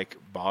to like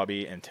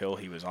Bobby until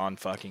he was on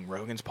fucking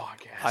Rogan's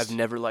podcast. I've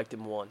never liked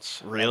him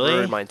once. Really?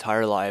 Never in my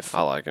entire life.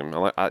 I like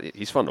him.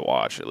 He's fun to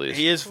watch, at least.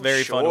 He is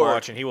very fun to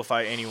watch, and he will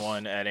fight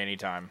anyone at any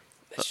time.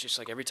 It's just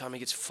like every time he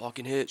gets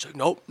fucking hit, it's like,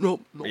 nope.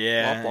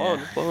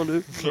 Yeah. Fine,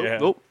 dude. Yeah.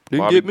 Nope.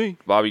 Didn't get me.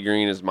 Bobby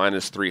Green is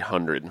minus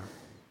 300,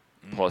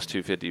 plus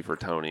 250 for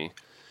Tony.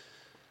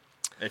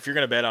 If you're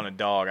going to bet on a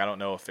dog, I don't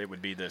know if it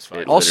would be this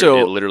fight. Also,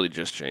 it literally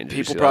just changed.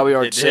 People probably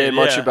aren't It did, saying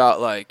much yeah. about,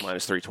 like,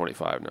 minus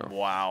 325 now.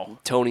 Wow.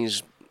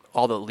 Tony's,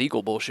 all the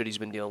legal bullshit he's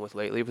been dealing with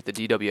lately with the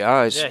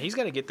DWIs. Yeah, he's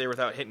got to get there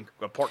without hitting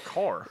a parked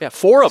car. Yeah,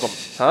 4 of them,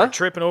 huh? Or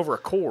tripping over a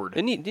cord.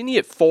 Didn't he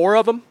hit 4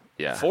 of them?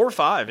 Yeah. 4 or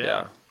 5,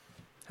 yeah.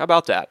 How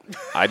about that?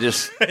 I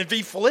just, If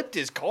he flipped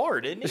his car,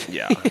 didn't he?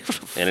 yeah.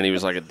 And then he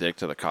was like a dick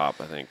to the cop,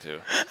 I think,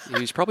 too.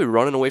 He's probably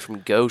running away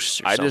from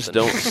ghosts or something. I just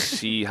don't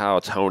see how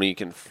Tony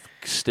can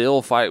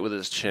still fight with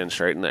his chin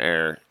straight in the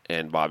air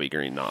and Bobby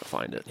Green not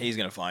find it. He's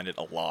going to find it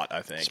a lot,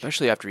 I think.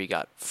 Especially after he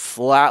got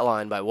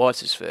flatlined by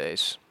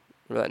what's-his-face.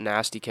 Remember that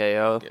nasty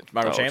KO?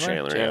 Michael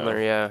Chandler?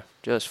 Chandler, yeah.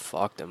 Just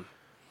fucked him.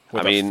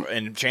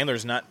 And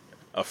Chandler's not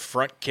a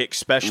front kick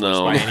specialist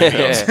No. by any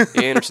means.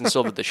 Yeah, Anderson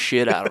Silva the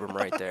shit out of him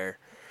right there.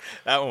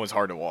 That one was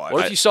hard to watch.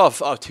 What if you saw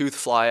a tooth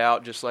fly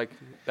out just like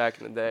back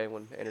in the day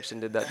when Anderson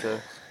did that to...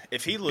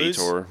 If he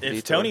loses, Vitor.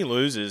 if Tony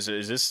loses,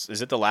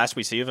 is it the last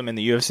we see of him in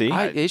the UFC? It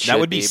that would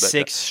should be be, but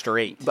 6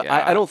 straight. But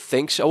Yeah. I don't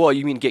think so. Well,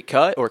 you mean get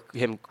cut or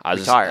him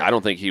retire? I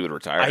don't think he would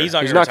retire. He's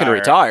He's not going to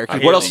retire.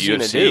 'Cause what else is he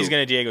going to do? He's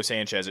going to Diego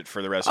Sanchez it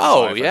for the rest of his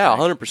Oh, life. yeah, I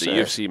think. 100%. The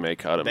UFC may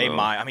cut him. They though.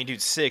 might. I mean,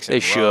 dude, 6 They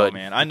in a row, should.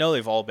 man. I know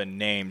they've all been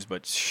names,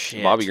 but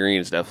shit. Bobby Green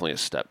is definitely a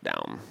step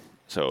down.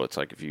 So it's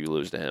like if you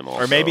lose to him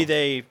also. Or maybe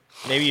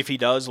if he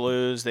does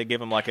lose, they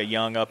give him like a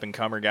young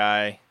up-and-comer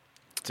guy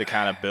to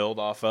kind of build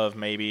off of,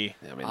 maybe.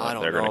 I mean, I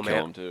don't they're going know, to kill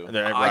man. him too.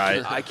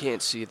 Right. I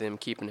can't see them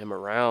keeping him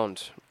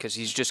around because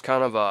he's just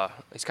kind of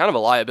a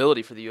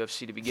liability for the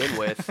UFC to begin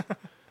with.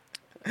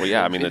 Well,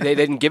 yeah, I mean, they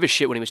didn't give a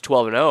shit when he was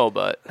 12-0,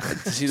 but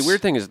see, the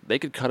weird thing is they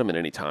could cut him at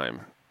any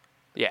time.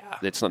 yeah,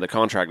 It's not the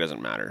contract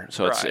doesn't matter.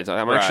 So Right.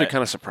 I'm actually Right.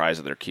 kind of surprised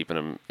that they're keeping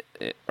him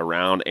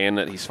around and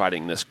that he's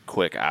fighting this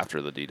quick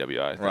after the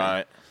DWI thing.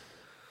 Right.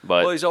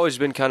 But well, he's always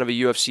been kind of a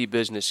UFC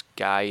business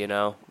guy, you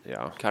know,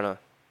 yeah, kind of.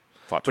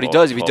 fought But he 12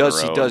 does. He 12 in a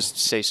does. He row. does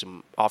say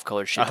some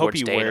off-color shit I hope towards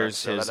he Dana, wears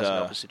so his, that doesn't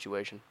help the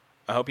situation.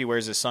 I hope he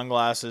wears his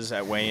sunglasses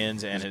at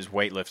weigh-ins and his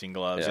weightlifting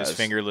gloves, Yeah, his his-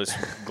 fingerless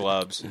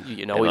gloves.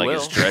 You know and he like will.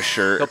 his dress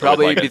shirt. He'll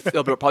probably with like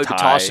he'll probably be tie.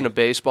 tossing a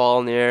baseball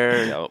in the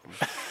air. Yep.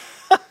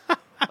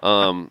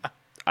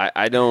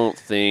 I don't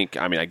think.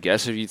 I mean, I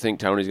guess if you think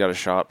Tony's got a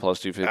shot, plus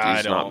 250 I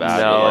is not don't.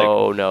 bad. but,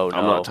 No, like, no.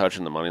 I'm not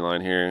touching the money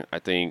line here. I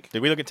think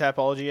Did we look at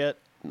Tapology yet?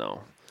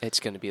 no. It's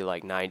going to be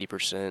like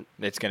 90%,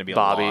 It's going to be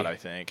Bobby. a lot, I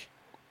think.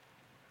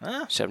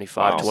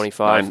 75, Wow.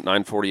 25.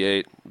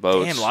 948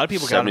 votes. Damn, a lot of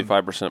people got him.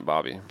 75%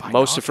 Bobby.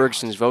 Most of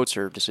Ferguson's votes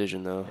are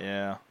decision, though.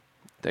 Yeah.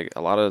 A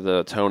lot of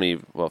the Tony,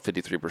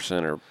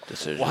 53% are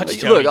decisions. Watch Look,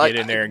 Tony I- get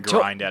in there and To-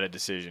 grind out a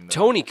decision. Though.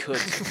 Tony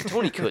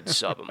could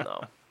sub him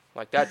though.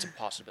 Like that's a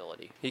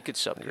possibility. He could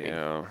sub Green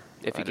Yeah.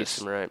 if he gets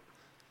him right.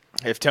 If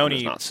I'm just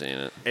Tony, not seeing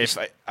it. if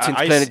Since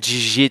Planet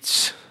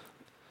Jiu-Jitsu.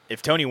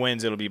 if Tony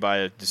wins, it'll be by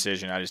a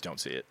decision. I just don't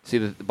see it. See,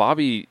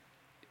 Bobby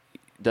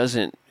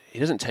doesn't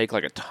take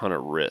like a ton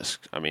of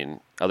risk. I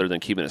mean, other than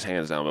keeping his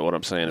hands down. But what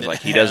I'm saying is like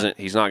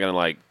he's not going to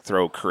like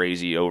throw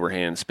crazy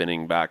overhand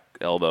spinning back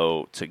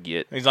elbow to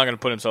get He's not going to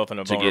put himself in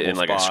a to get in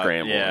like vulnerable a spot.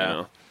 scramble. Yeah. You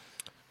know?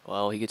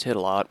 Well, he gets hit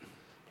a lot.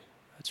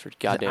 That's for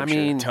goddamn I sure.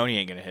 mean, Tony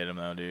ain't going to hit him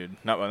though, dude.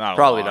 Not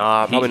Probably a lot.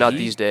 not. Probably not he-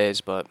 these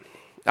days. But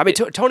I mean,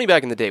 Tony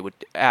back in the day would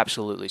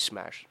absolutely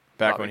smash.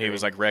 Back Bobby when he Green.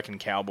 was like wrecking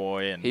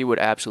Cowboy and he would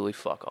absolutely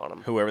fuck on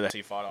him. whoever that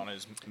he fought on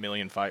his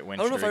million fight win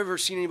I don't know if streak. I've ever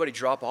seen anybody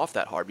drop off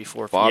that hard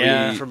before. Bobby-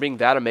 Yeah. From being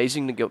that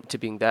amazing to go to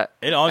being that.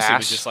 It honestly ass.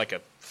 was just like a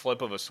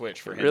flip of a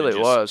switch for It him. really to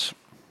just was.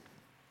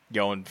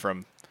 going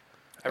from.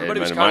 Everybody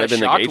was might kind have of been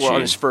the shocked Gaethje.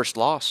 on his first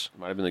loss.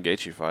 Might have been the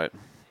Gaethje fight.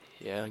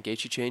 Yeah,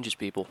 Gaethje changes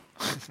people.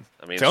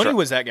 I mean, Tony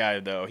was that guy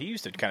though. He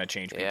used to kind of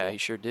change people. Yeah, he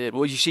sure did.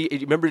 Well, you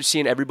remember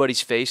seeing everybody's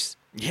face?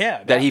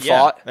 Yeah, that he yeah.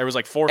 fought? There was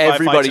like 4 or 5 fights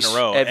Everybody's- in a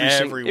row.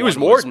 every it was Everyone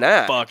more than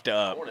that. Fucked I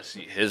up. want to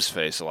see his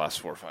face the last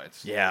 4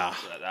 fights. Yeah.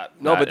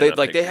 No, but ended up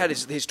they picking had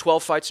him. his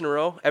 12 fights in a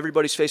row.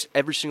 Everybody's face,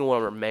 every single one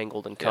of them are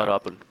mangled and cut Yeah.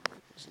 up, and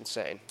it's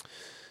insane.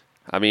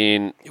 I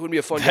mean, It wouldn't be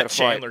a fun kind That of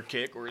fight. Chandler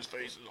kick where his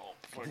face is all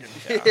fucking.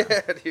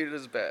 Yeah, dude, it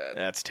was bad.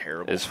 That's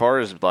terrible. as far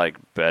as like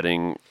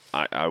betting,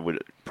 I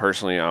would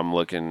personally, I'm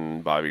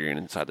looking Bobby Green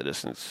inside the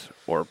distance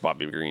or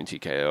Bobby Green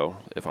TKO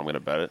if I'm going to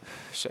bet it.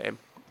 Same.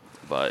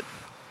 But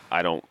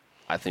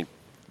I think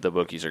the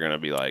bookies are going to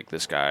be like,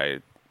 this guy,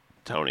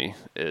 Tony,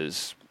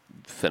 is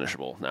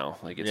finishable now.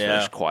 Like, it's Yeah.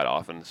 finished quite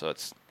often, so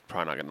it's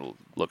probably not going to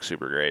look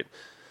super great.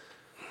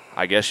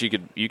 I guess you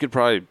could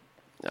probably,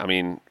 I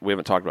mean, we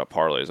haven't talked about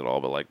parlays at all,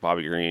 but like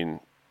Bobby Green,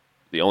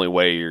 the only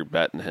way you're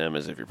betting him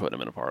is if you're putting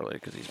him in a parlay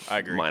because he's I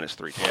agree. minus Yeah,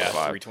 325.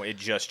 320. It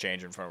just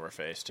changed in front of our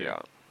face too. Yeah.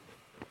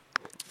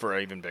 For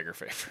an even bigger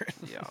favorite.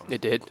 Yeah. It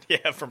did.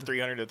 Yeah, from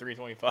 300 to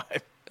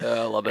 325. I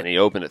love And it. he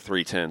opened at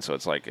 310, so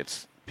it's like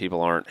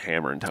people aren't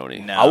hammering Tony.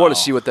 No. I want to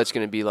see what that's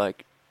going to be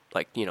like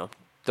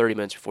 30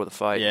 minutes before the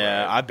fight.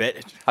 Yeah, Right. I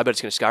bet I bet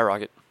it's going to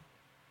skyrocket.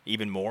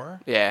 even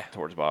more. Yeah.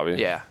 Towards Bobby.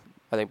 Yeah.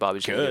 I think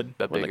Bobby's going to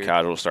get when bigger. the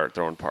casuals start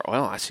throwing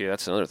Well, I see.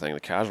 That's another thing. The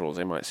casuals,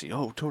 they might see,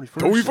 Tony Ferguson.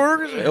 Tony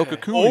Ferguson. El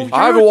Cooley.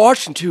 I haven't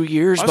watched in 2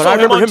 years, but I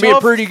remember him being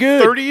pretty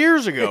good. 30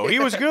 years ago. He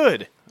was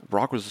good.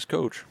 Brock was his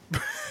coach.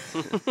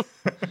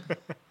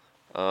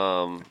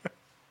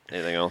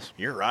 Anything else?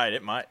 You're right.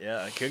 It might.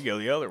 Yeah, it could go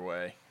the other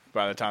way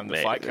by the time the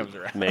fight comes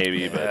around.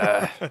 Maybe,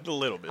 but a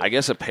little bit. I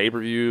guess a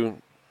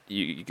pay-per-view,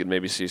 you could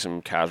maybe see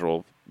some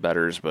casual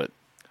bettors, but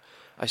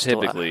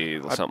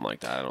typically something like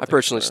that. I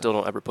personally still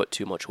don't ever put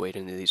too much weight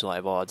into these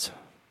live odds.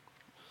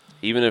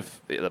 Even if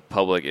the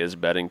public is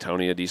betting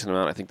Tony a decent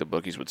amount, I think the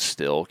bookies would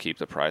still keep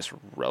the price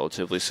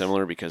relatively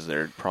similar because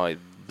they're probably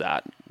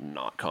that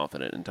not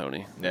confident in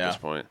Tony at this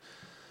point.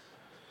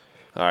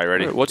 All right,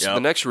 ready? What's the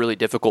next really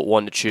difficult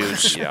one to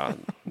choose? Yeah,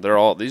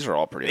 these are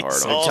all pretty hard.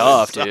 They're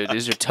tough, dude.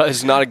 These are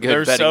it's not a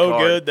good betting They're so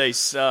card. good, they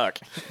suck.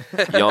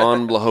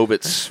 Jan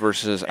Blachowicz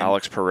versus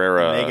Alex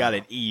Pereira. They got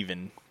it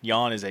even.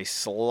 Jan is a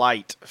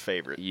slight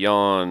favorite.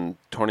 Jan,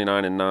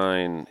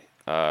 29-9,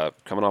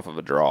 coming off of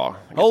a draw.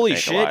 Holy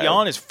shit,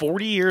 Jan is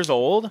 40 years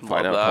old.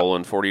 Fighting out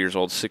Poland, 40 years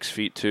old,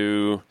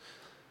 6'2".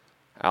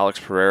 Alex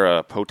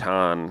Pereira,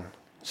 Potan,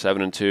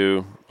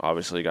 7-2.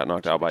 Obviously got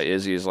knocked out by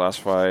Izzy his last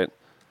fight.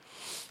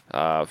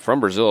 From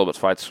Brazil, but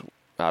fights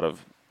out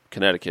of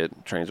Connecticut.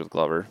 Trains with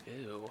Glover.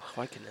 Ew,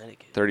 why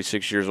Connecticut?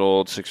 36 years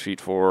old,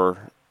 6'4".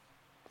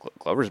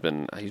 Glover's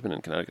been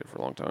in Connecticut for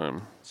a long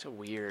time. So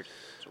weird.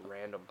 It's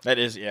random. That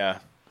is, yeah.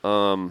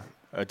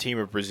 A team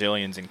of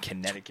Brazilians in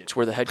Connecticut. It's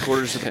where the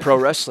headquarters of the pro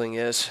wrestling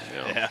is.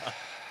 Yeah.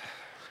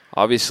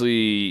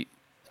 Obviously,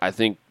 I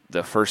think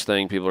the first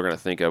thing people are going to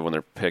think of when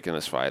they're picking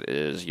this fight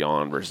is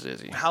Jan versus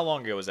Izzy. How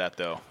long ago was that,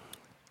 though?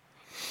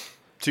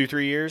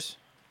 2-3 years?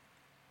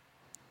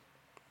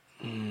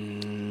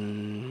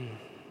 2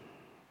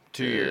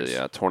 years.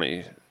 Yeah,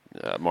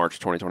 March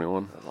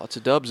 2021. Lots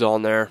of dubs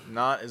on there.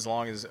 Not as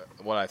long as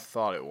what I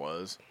thought it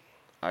was.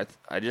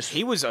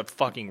 He was a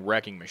fucking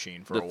wrecking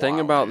machine for a while. The thing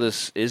about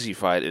this Izzy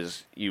fight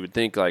is you would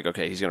think, like,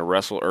 okay, he's going to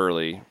wrestle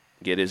early,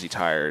 get Izzy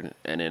tired,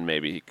 and then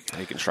maybe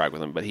he can strike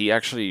with him. But he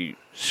actually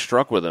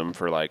struck with him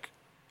for, like,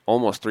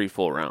 almost 3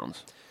 full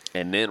rounds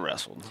and then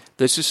wrestled.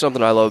 This is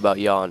something I love about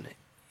Jan.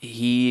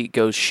 He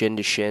goes shin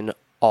to shin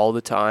all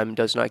the time,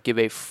 does not give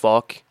a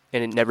fuck,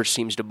 and it never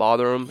seems to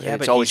bother him. Yeah,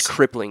 and it's always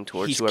crippling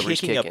towards whoever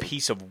he's kicking. He's kicking a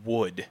piece of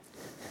wood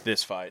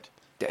this fight.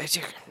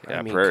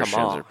 I mean, Pereira's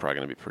come shins on. are probably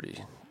going to be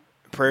pretty...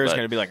 Prayer's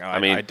going to be like,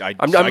 I'm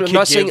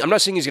not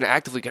saying he's going to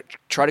actively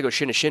try to go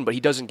shin to shin, but he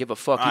doesn't give a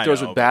fuck. He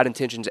throws with bad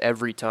intentions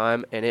every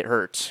time, and it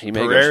hurts. He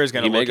may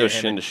go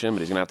shin to shin,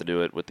 but he's going to have to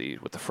do it with the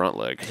front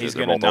leg. He's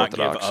going to not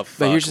give a fuck.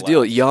 But here's the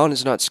deal: Jan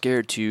is not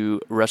scared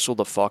to wrestle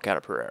the fuck out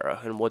of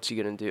Pereira, and what's he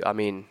going to do? I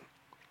mean,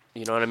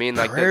 you know what I mean?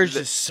 Like Pereira's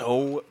just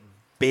so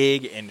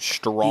big and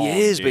strong.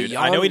 He is, dude. but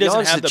Jan, I know he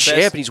doesn't have the champ,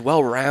 best. And he's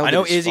well rounded. I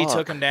know Izzy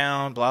took him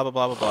down. Blah blah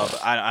blah blah blah.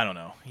 But I don't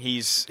know.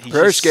 He's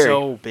Pereira's just scary.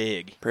 So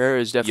big. Pereira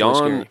is definitely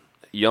scary.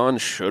 Jan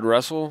should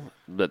wrestle,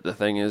 but the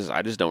thing is,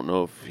 I just don't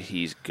know if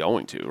he's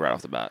going to right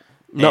off the bat.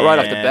 Not right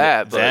off the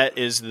bat, but that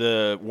is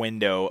the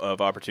window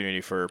of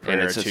opportunity for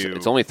Pereira to.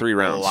 It's only 3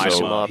 rounds,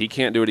 so up. he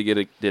can't do what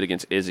he did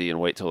against Izzy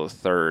and wait till the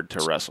third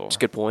to wrestle. That's a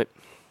good point.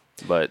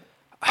 But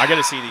I got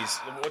to see these.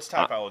 What's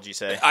typology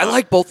say? I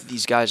like both of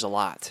these guys a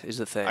lot. Is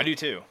the thing. I do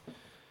too.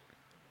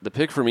 The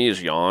pick for me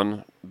is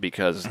Jan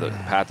because the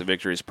path to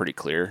victory is pretty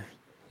clear.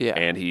 Yeah,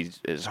 and he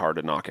is hard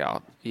to knock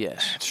out.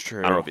 Yes, that's true.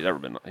 I don't know if he's ever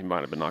been. He might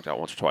have been knocked out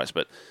once or twice,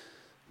 but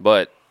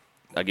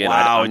again,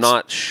 wow, I'm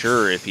not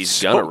sure if he's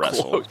gonna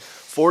wrestle.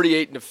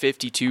 48 to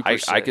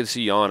 52%. I could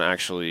see Jan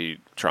actually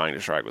trying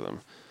to strike with him.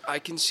 I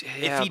can see.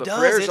 Yeah, if he but does,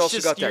 Pereira's it's also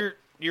just got that.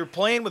 you're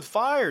playing with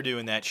fire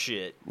doing that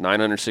shit.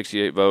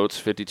 968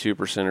 votes,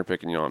 52% are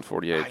picking Jan,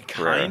 48. I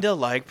kind of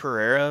like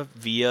Pereira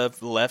via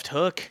left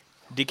hook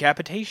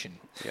decapitation.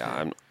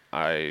 Yeah,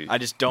 I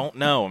just don't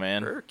know,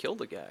 man. Pereira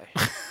killed a guy.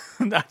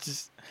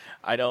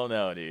 I don't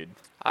know, dude.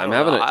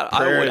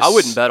 I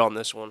wouldn't bet on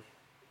this one.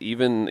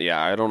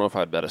 I don't know if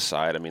I'd bet a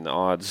side. I mean, the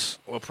odds.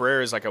 Well,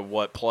 Pereira is like a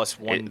what, plus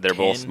 110? They're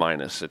both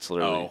minus. It's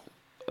literally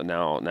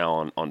now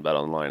on Bet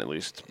Online at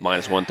least.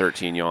 Minus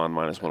 113 Jan,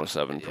 minus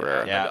 107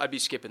 Pereira. Yeah, I'd be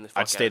skipping the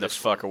fuck I'd stay out the of this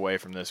fuck one. away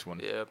from this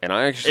one. Yeah. And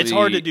it's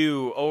hard to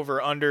do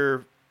over,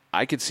 under.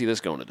 I could see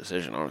this going to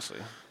decision, honestly.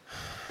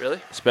 Really?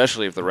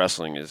 Especially if the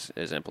wrestling is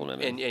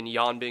implemented. And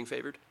Jan being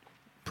favored?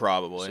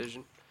 Probably.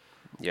 Decision?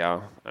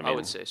 Yeah, I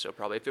would say so.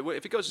 Probably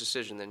if it goes to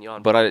decision, then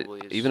Jan. But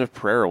probably is. Even if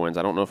Pereira wins,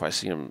 I don't know if I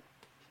see him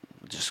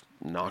just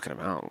knocking him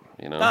out.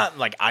 You know, not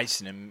like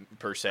icing him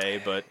per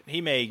se, but he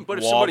may. But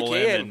if wobble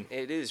somebody can, him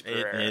it is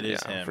Pereira. It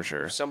is him for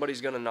sure. Somebody's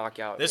gonna knock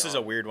out. This Jan. is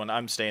a weird one.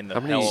 I'm staying the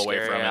hell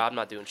away from it. I'm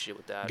not doing shit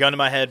with that. Gun to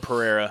my head,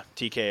 Pereira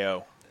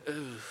TKO.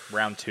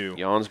 Round 2.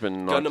 Jan's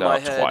been knocked Gun to my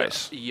out head,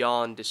 twice.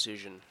 Jan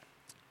decision.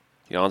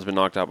 Jan's been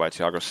knocked out by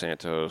Thiago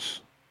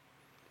Santos,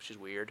 which is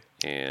weird.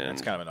 And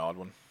that's kind of an odd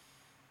one.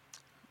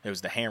 It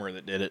was the hammer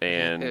that did it.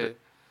 And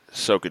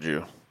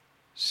Sokaju.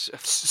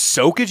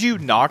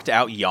 Sokaju knocked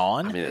out Jan?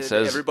 I mean, it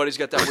says everybody's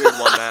got that weird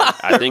one, man.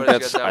 I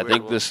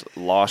think this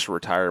lost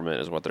retirement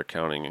is what they're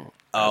counting.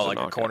 Oh, like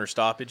a corner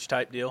stoppage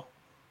type deal.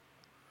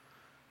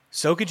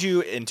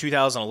 Sokoudjou in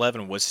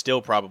 2011 was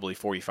still probably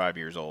 45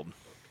 years old.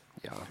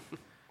 Yeah.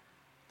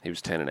 He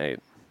was 10-8.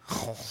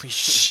 Holy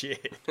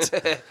shit.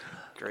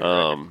 Great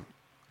record.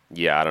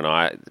 Yeah, I don't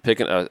know.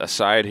 Picking a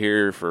side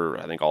here for,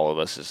 I think, all of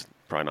us is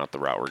probably not the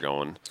route we're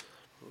going.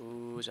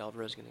 Ooh, is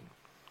Alvarez going to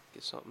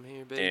get something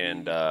here, baby?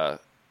 And,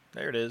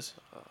 there it is.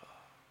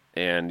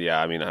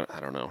 yeah, I mean, I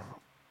don't know.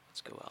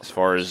 Let's go Alvarez. As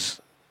far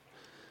as,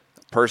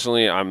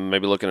 personally, I'm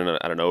maybe looking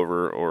at an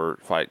over or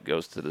fight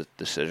goes to the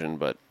decision,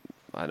 but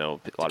I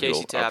know a lot of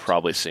people are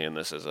probably seeing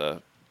this as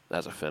a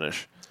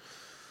finish.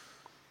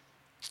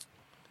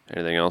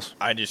 Anything else?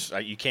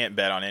 You can't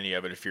bet on any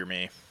of it if you're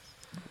me.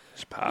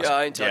 Just pass. Yeah,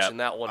 I ain't touching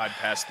that one. I'd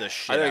pass the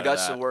shit I think out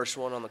that's of that. the worst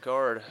one on the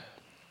card.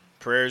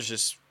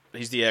 Pereira's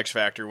he's the X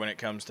factor when it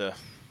comes to.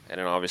 And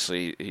then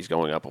obviously he's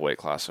going up a weight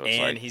class, so it's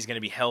and he's going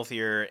to be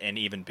healthier and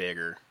even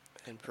bigger.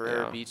 And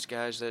Pereira beats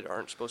guys that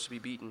aren't supposed to be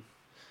beaten.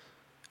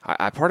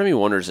 I part of me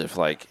wonders if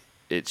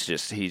it's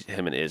just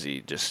him and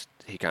Izzy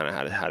he kind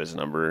of had his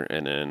number,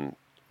 and then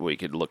we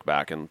could look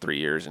back in 3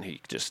 years and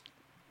he just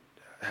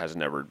has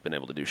never been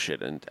able to do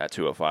shit at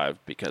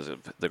 205 because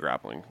of the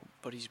grappling.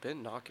 But he's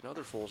been knocking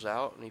other fools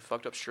out, and he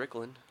fucked up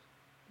Strickland.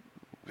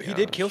 He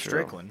did kill true.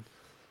 Strickland.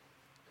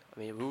 I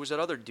mean, who was that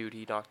other dude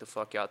he knocked the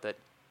fuck out that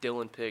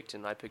Dylan picked,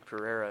 and I picked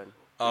Pereira? And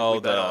we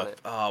bet on it.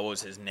 What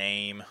was his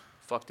name?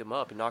 Fucked him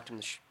up. He knocked him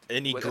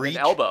Isn't he with Greek?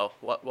 an elbow.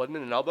 Wasn't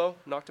it an elbow?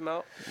 Knocked him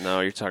out?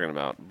 No, you're talking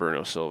about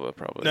Bruno Silva,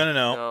 probably.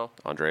 No.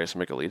 Andreas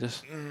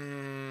Michailidis.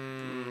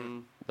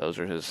 Those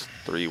are his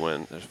 3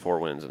 wins. There's 4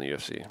 wins in the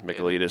UFC.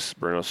 Michailidis,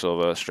 Bruno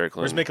Silva,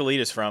 Strickland. Where's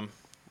Michailidis from?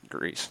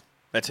 Greece.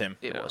 That's him.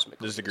 It was Michailidis.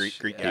 This is the Greek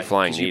He guy.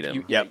 flying kneed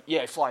him. Yep.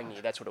 Yeah, flying knee.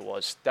 That's what it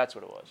was.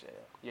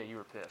 Yeah, you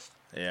were pissed.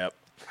 Yep.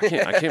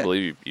 I can't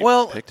believe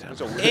you picked him.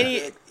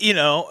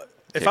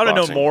 If I'd have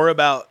known Kickboxing. more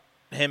about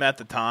him at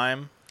the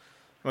time,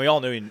 we all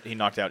knew he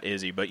knocked out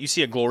Izzy, but you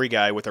see a Glory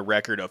guy with a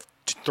record of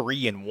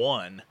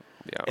 3-1,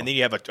 Yeah. and then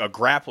you have a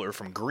grappler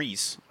from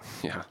Greece.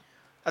 Yeah.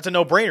 That's a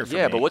no-brainer for me.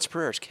 Yeah, but what's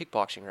Pereira's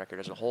kickboxing record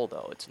as a whole,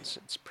 though? It's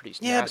pretty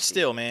nasty. Yeah, but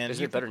still, man.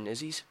 Isn't it better than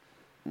Izzy's?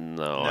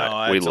 No,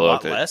 No, we it's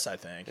looked a lot at less, I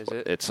think. Is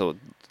it? It's a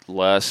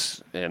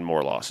less and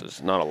more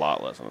losses. Not a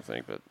lot less, I don't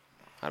think, but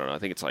I don't know. I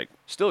think it's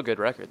Still a good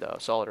record, though.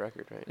 Solid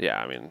record, right?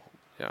 yeah. I mean,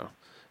 yeah.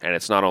 And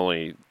it's not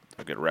only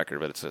a good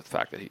record, but it's the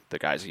fact that the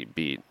guys he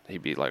beat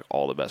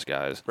all the best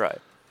guys, Right.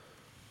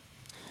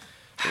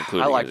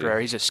 including I like Izzy.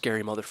 Pereira. He's a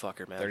scary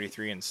motherfucker, man.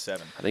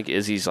 33-7. I think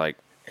Izzy's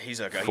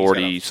He's like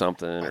 40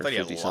 something I or thought he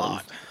had 50 a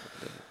lot. something,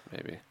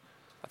 maybe.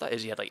 I thought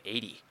Izzy had like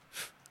 80.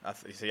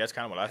 See, that's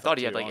kind of what I I thought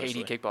he had too, like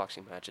honestly. 80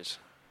 kickboxing matches.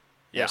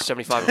 Yeah.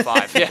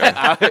 75-5.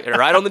 Yeah,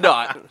 right on the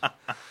dot.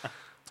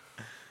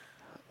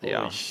 Holy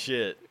Yeah.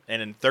 shit.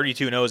 And in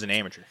 32-0 as an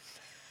amateur.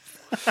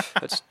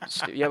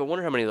 Yeah, but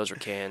wonder how many of those are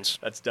cans.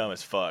 That's dumb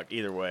as fuck.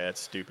 Either way,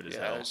 that's stupid as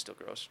Yeah, hell. it's still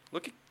gross.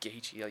 Look at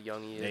Gaethje, how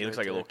young he is. Yeah, he looks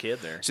right like a there. little kid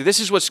there. See, this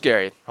is what's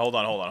scary. Hold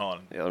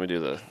on. Yeah, let me do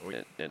the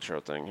intro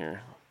thing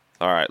here.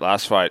 All right,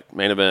 last fight,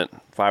 main event,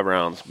 5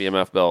 rounds,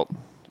 BMF belt,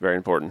 very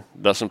important.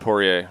 Dustin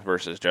Poirier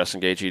versus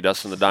Justin Gaethje.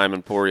 Dustin the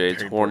Diamond, Poirier,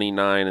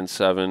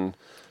 29-7,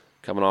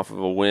 coming off of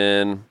a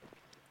win.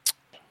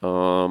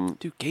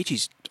 Dude,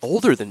 Gaethje's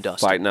older than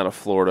Dustin. Fighting out of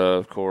Florida,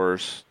 of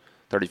course.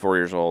 34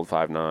 years old,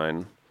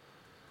 5'9".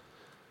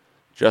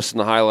 Justin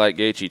the highlight,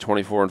 Gaethje,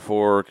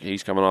 24-4.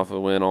 He's coming off of a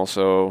win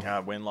also.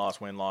 Win, loss.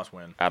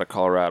 Out of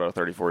Colorado,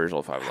 34 years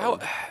old,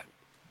 5'11".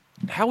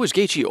 How is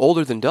Gaethje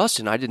older than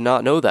Dustin? I did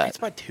not know that. It's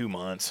by 2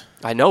 months.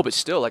 I know, but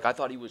still, I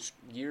thought he was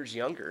years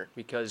younger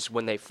because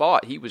when they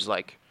fought, he was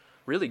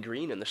really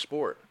green in the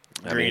sport.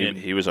 I mean,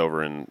 he was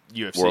over in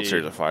UFC, World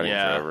Series of Fighting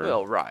forever.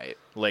 Well, right.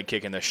 Leg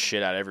kicking the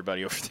shit out of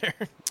everybody over there.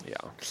 Yeah.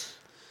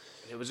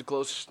 It was a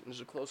close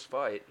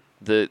fight.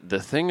 The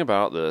thing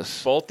about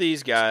this, Both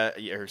these guys.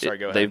 Sorry,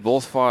 go ahead. they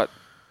both fought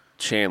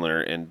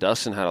Chandler, and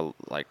Dustin had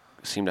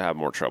seemed to have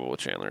more trouble with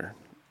Chandler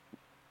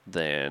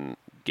than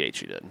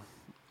Gaethje did.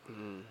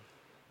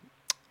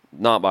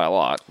 Not by a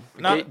lot.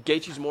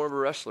 Gaethje's more of a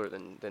wrestler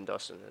than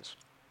Dustin is.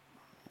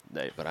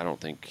 But I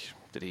don't think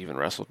did he even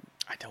wrestle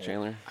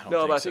Chandler? I don't No,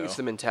 think but I so. think it's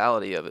the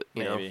mentality of it.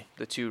 You know, Maybe.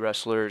 the two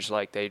wrestlers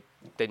they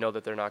know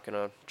that they're not going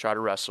to try to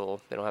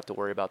wrestle. They don't have to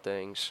worry about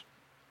things.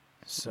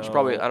 So, It's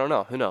probably I don't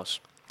know. Who knows?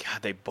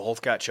 God, they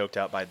both got choked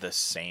out by the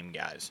same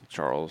guys.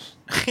 Charles,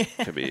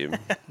 Khabib.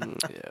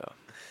 Yeah,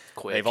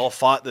 quick. They've all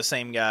fought the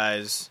same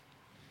guys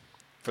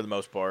for the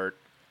most part.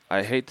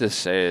 I hate to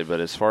say it,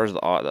 but as far as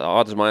the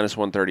odds minus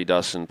 130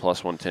 Dustin,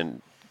 plus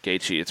 110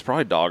 Gaethje, it's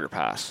probably dog or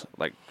pass.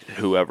 Like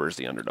whoever's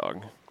the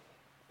underdog,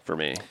 for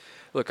me.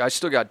 Look, I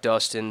still got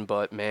Dustin,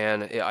 but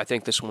man, I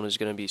think this one is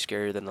going to be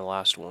scarier than the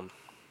last one.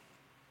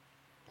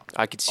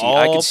 I could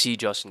see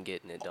Justin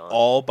getting it done.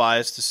 All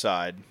biased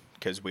aside,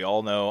 because we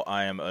all know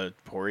I am a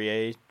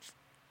Poirier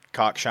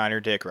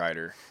cockshiner dick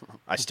rider.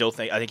 I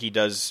think he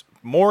does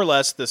more or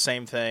less the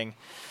same thing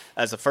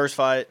as the first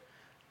fight,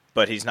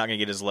 but he's not going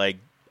to get his leg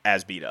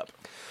as beat up.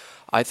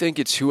 I think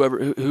it's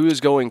who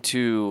is going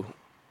to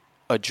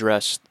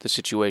address the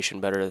situation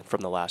better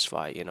from the last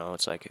fight. You know,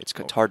 it's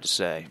hard to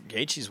say.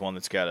 Gaethje's one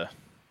that's got to.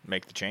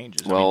 make the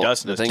changes. Well,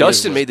 Dustin, the thing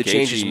Dustin is, made the Gaethje-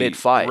 changes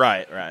mid-fight.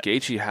 right.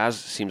 Gaethje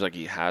seems like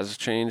he has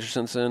changed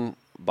since then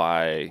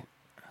by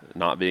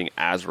not being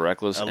as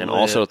reckless and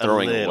also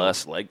throwing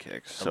less leg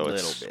kicks. So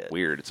it's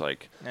weird. It's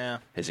like,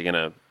 is he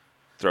gonna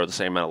throw the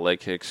same amount of leg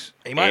kicks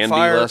He might and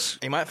fire. be less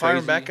He might fire him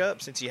crazy? back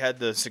up since he had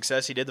the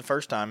success he did the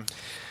first time.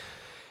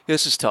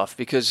 This is tough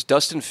because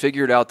Dustin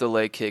figured out the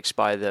leg kicks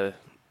by the,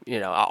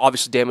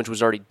 obviously damage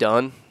was already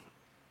done,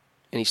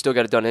 and he still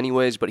got it done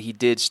anyways. But he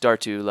did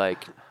start to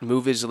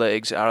move his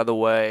legs out of the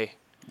way,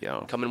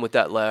 come in with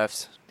that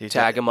left,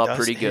 tag him up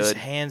pretty good. His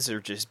hands are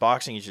just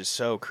boxing is just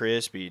so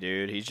crispy,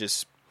 dude. He's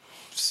just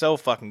so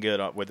fucking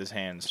good with his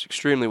hands.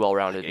 Extremely well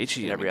rounded in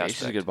Gaethje, every Gaethje's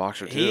aspect. a good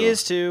boxer too. He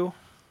is too.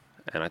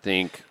 And I don't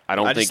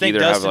think think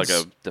either have like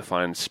Dustin's- a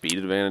defined speed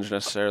advantage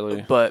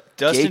necessarily. But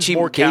Dustin's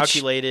more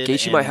calculated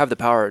Gaethje and- might have the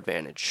power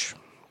advantage.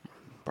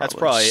 That's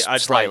probably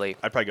Slightly.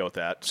 I'd probably go with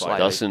that. Slightly.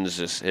 Dustin's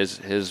just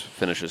his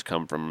finishes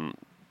come from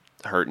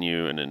hurting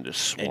you and then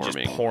just And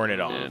swarming just pouring it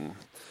on. And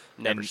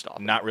Never And stop.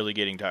 not really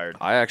getting tired.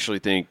 I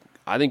think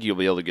you'll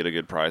be able to get a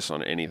good price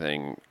on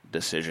anything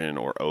decision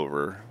or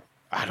over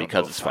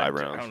because it's 5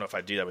 rounds. I don't know if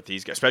I'd do that with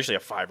these guys, especially a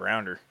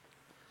 5-rounder.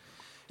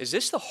 Is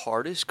this the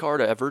hardest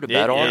card ever to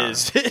bet on? It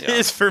is. It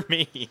is for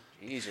me.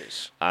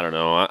 Jesus. I don't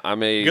know. I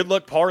may Good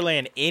luck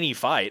parlaying any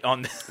fight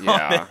on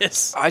Yeah.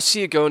 this. I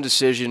see it going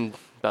decision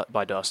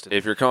by Dustin.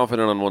 if you're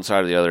confident on one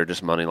side or the other,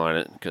 just money line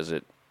it because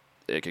it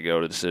could go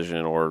to decision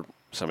or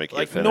somebody could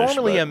Like get finished.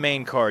 normally but a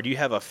main card, you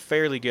have a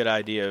fairly good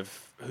idea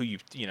of who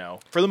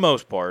for the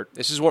most part.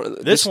 This is one.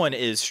 This one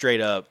is straight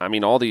up. I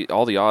mean, all the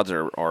odds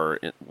are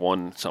in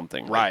one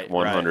something, Right, like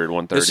 100,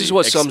 130. This is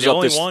what sums the up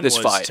only this one this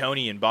was fight.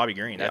 Tony and Bobby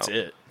Green. That's Yeah.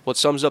 it. What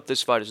sums up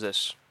this fight is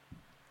this.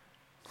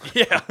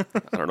 Yeah. I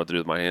don't know what to do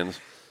with my hands.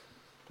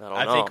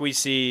 I think we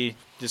see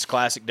just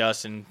classic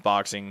Dustin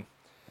boxing.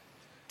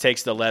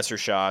 Takes the lesser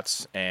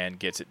shots and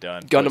gets it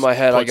done. Gun to my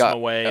head. I puts them got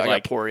away. I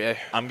Like got Poirier.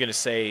 I'm gonna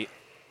say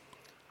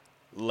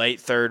late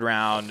 3rd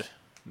round,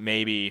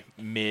 maybe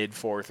mid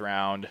 4th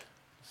round.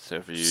 So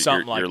if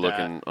Something you're like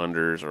that. looking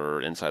unders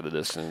or inside the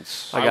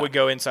distance, I would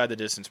go inside the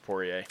distance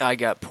Poirier. I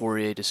got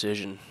Poirier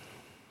decision.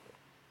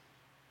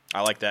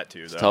 I like that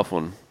too, though. tough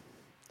one.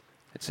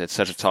 It's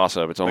such a toss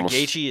up. It's But almost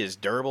Gaethje is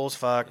durable as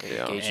fuck.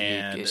 Yeah. Gaethje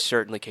And is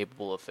certainly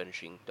capable of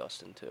finishing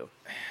Dustin too.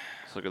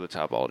 let's look at the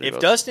topology. if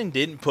Dustin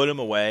didn't put him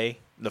away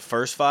the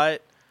first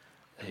fight,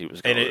 he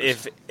was and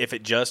garbage. if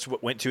it just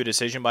went to a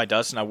decision by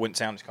Dustin, I wouldn't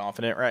sound as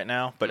confident right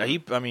now. But he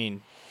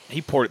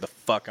poured it the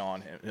fuck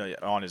on him,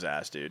 on his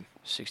ass, dude.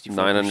 64%.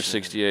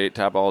 968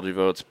 topology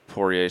votes,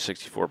 Poirier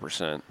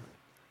 64%,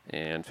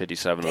 and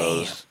 57 of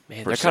those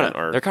Man, percent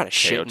are they're kind of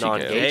shitting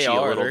on KOTK. Gaethje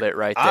a little bit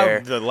right there.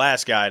 I'm the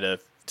last guy to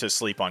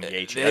sleep on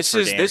Gaethje. That's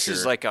This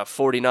is like a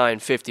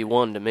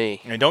 49-51 to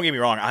me. And don't get me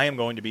wrong, I am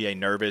going to be a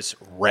nervous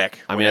wreck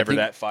I whenever think-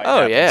 that fight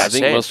Oh, happens. yeah. I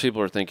think same. most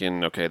people are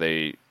thinking, okay,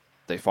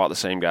 they fought the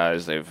same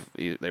guys, they've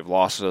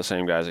lost to the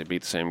same guys, they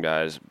beat the same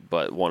guys,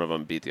 but one of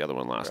them beat the other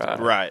one last time.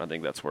 Right. I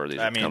think that's where these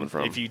I are mean, coming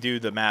from. if you do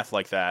the math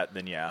like that,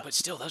 then yeah. But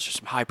still, those are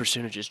some high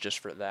percentages just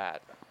for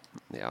that.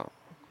 yeah.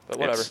 But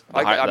whatever. It's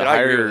I the agree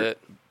higher- with it.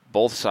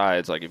 Both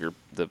sides, like if you're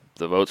the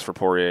votes for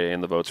Poirier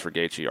and the votes for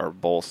Gaethje are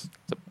both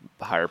the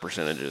higher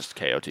percentages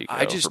KO/TKO.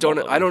 I just for don't.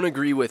 both of I them. don't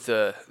agree with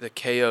the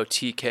KO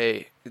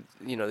TK.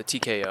 The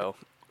TKO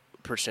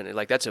percentage.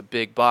 Like that's a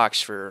big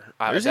box for.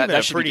 There's that even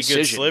a should pretty be good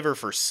decision. sliver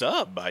for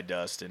sub by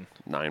Dustin.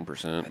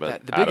 9%,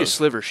 but The biggest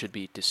sliver should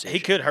be decision. He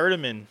could hurt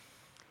him and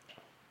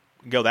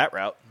go that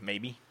route,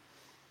 maybe,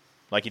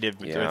 like he did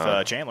with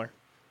Yeah. Chandler.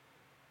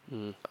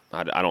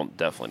 I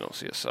definitely don't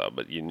see a sub,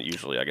 but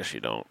usually I guess you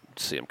don't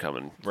see him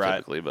coming Right.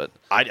 typically. But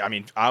I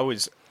mean, I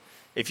was.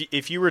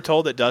 If you were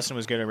told that Dustin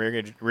was going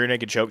to rear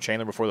naked choke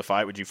Chandler before the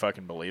fight, would you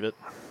fucking believe it?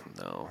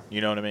 no,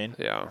 You know what I mean?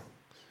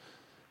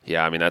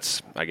 yeah. I mean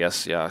that's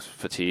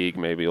fatigue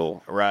maybe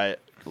will Right.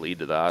 lead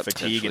to that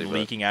Fatigue and potentially, but,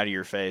 leaking out of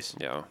your face.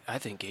 Yeah, I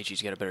think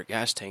Gaethje's got a better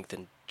gas tank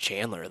than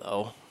Chandler,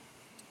 though.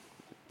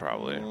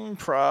 probably.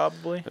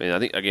 Probably. I mean,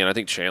 I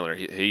think Chandler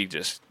he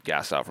just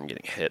gassed out from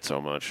getting hit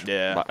so much.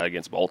 Yeah.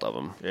 Against both of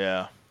them.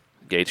 Yeah.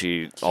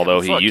 Gaethje,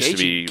 although he Fuck, used to Gaethje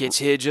be gets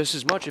hit just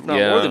as much, if not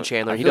yeah, more than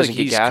Chandler. I He feel doesn't like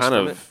get he's gassed kind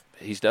from of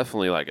he's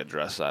definitely like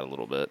addressed that a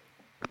little bit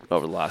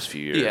over the last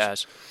few years. He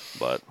has.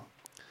 But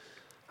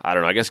I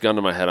don't know. I guess gun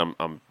to my head, I'm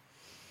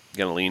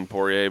gonna lean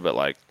Poirier, but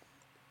like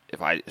if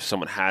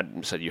someone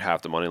had said you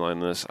have to money line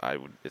this,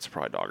 it's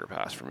probably dog or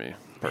pass for me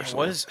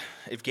personally.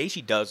 If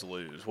Gaethje does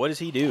lose? What does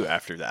he do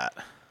after that?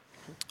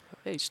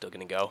 Yeah, he's still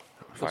gonna go.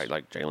 Fight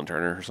like Jalen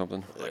Turner or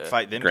something? Like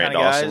fight them Grant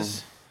kind of Dawson.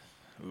 guys?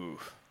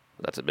 Oof.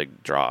 That's a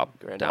big drop,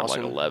 Grant down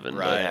Dawson? like 11.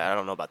 Right. But, Yeah, I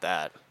don't know about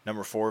that.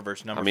 Number 4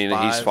 versus number I mean,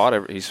 5.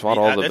 he's fought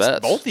all the That's vets.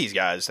 Both these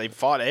guys, they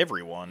fought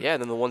everyone. Yeah,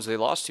 and then the ones they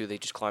lost to, they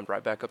just climbed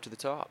right back up to the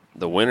top.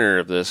 The winner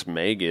of this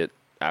may get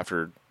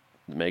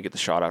the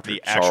shot after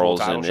The actual Charles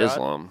title and shot?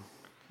 Islam.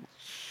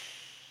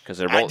 Because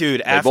they're both,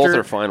 dude, they both after-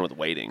 are fine with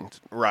waiting.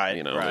 Right.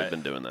 You know, right. they've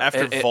been doing that.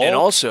 After And, Volk, and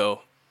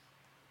also,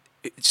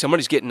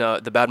 somebody's getting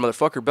the bad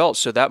motherfucker belt,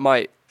 so that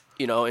might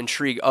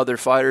intrigue other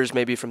fighters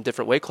maybe from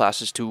different weight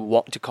classes to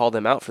want to call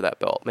them out for that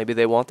belt. Maybe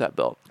they want that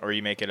belt. or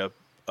you make it a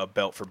a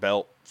belt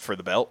for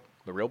the belt,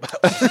 the real belt.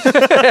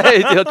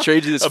 He'll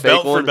trade you this A fake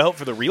belt one. for belt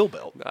for the real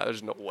belt. Nah,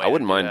 there's no way. I wouldn't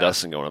to do mind that.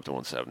 Dustin going up to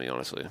 170,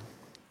 honestly.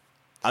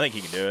 I think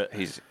he can do it.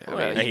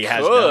 Well, he he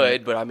has done could,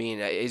 it. but I mean,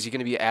 is he going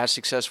to be as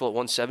successful at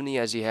 170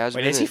 as he has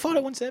Wait, been? has he fought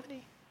at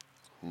 170?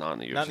 Not in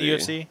the UFC. Not in the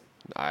UFC.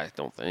 I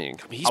don't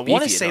think. He's I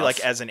want to beefy say, enough. like,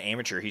 as an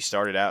amateur, he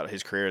started out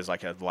his career as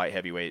like a light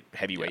heavyweight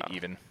Yeah.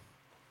 even.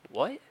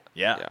 What?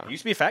 Yeah. Yeah. He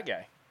used to be a fat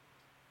guy.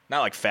 Not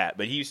like fat,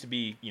 but he used to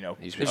be,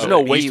 He's There's Oh,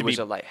 no he way used he to was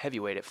be- a light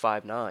heavyweight at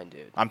 5'9",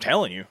 dude. I'm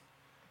telling you.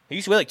 He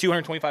used to weigh like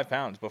 225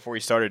 pounds before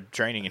he started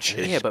training and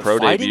shit. Yeah, but pro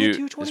fighting at debut.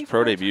 225? His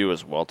pro debut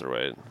was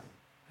welterweight,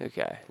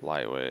 Okay.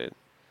 lightweight.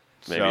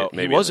 So, Maybe, he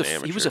maybe He was as an he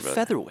amateur, was a but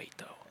featherweight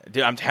though.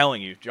 Dude, I'm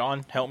telling you,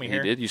 John, help me He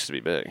here. did used to be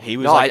big. He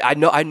was No, like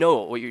I know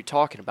what you're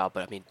talking about,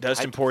 but I mean,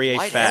 Dustin Poirier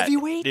light fat.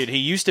 heavyweight? Dude, he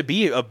used to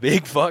be a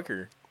big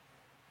fucker.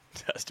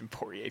 Dustin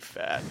Poirier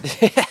fat.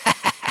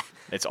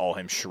 It's all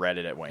him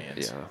shredded at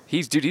weigh-ins. Yeah.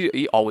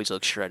 He always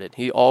looks shredded.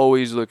 He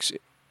always looks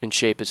in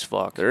shape as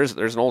fuck. There's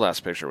an old ass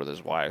picture with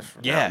his wife.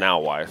 Yeah. Now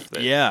wife.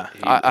 that Yeah.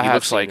 He, I he have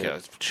looks seen like it.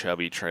 a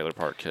chubby trailer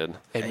park kid.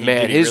 And He-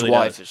 man, he his really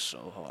wife does. is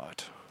so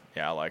hot.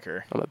 Yeah, I like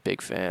her. I'm a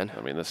big fan.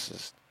 I mean, this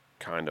is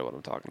kind of what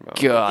I'm talking about.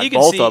 God, You can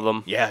both see- of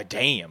them. Yeah,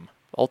 damn.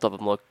 Both of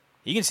them look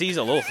You can see he's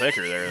a little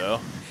thicker there, though.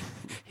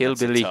 That's a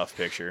hillbilly. tough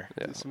picture.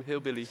 Some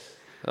hillbilly.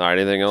 All right.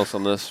 Anything else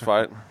on this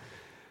fight?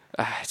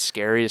 It's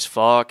scary as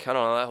fuck. I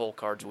don't know. That whole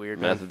card's weird,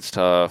 man. Method's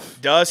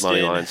tough. Dustin,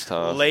 Money line's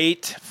tough.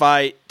 late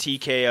fight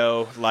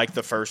TKO like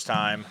the first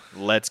time.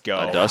 Let's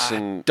go.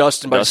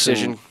 Dustin by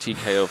decision.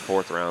 TKO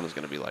fourth round is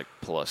going to be like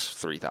plus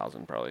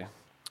 3,000 probably.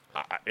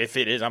 If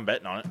it is, I'm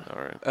betting on it.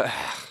 All right.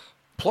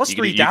 Plus You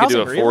could 3,000,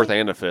 do a fourth really?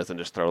 and a fifth and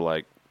just throw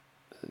like,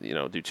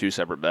 do two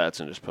separate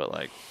bets and just put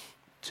like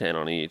 10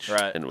 on each.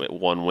 Right. And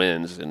one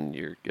wins and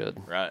you're good.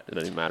 Right. It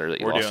doesn't matter that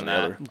you We're lost doing the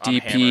that. other. I'm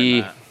DP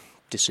hammering that.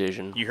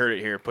 decision. You heard it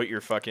here. Put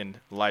your fucking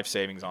life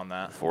savings on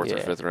that. Fourth or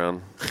Yeah. fifth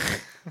round.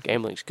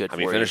 Gambling's good I for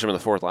mean, you. finished him in the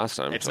fourth last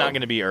time. It's so- not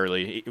going to be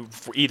early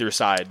for either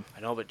side.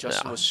 I know, but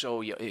Justin Yeah.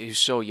 was he was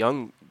so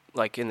young,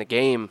 like in the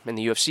game, in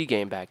the UFC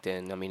game back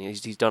then. I mean,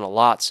 he's done a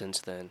lot since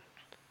then.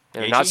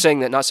 And not Gaethje? saying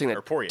that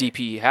Or Poirier?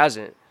 DP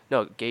hasn't.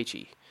 No, Gaethje.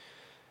 I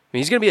mean,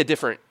 he's gonna be a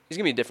different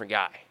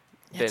guy.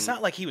 Yeah, it's than-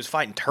 not like he was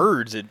fighting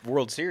turds at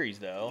World Series,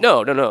 though.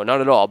 No,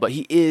 not at all. But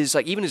he is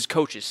like, even his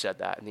coaches said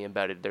that in the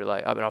embedded. They're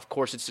like, I mean, of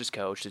course it's his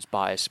coach, there's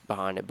bias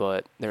behind it,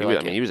 but they're He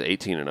like, was, he was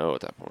 18-0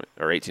 at that point,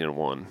 or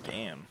 18-1.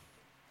 Damn.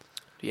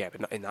 yeah,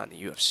 but not in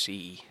the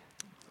UFC.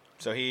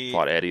 So he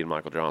Fought Eddie and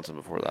Michael Johnson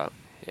before that.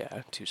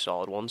 Yeah, two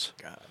solid ones.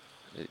 God,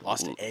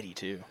 lost to Eddie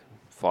too.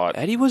 Fought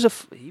Eddie was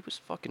he was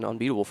fucking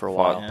unbeatable for a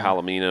fought while.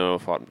 Palomino,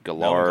 fought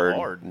Gallard,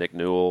 Gallard. Nick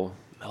Newell,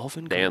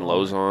 Melvin Dan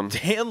Gallard. Lozon.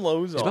 Dan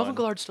Lozon. Is Melvin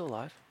Gallard still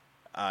alive?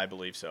 I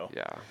believe so.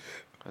 Yeah,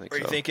 I think Are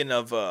you so. thinking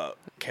of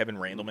Kevin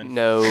Randleman?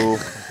 No,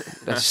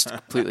 that's a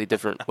completely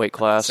different weight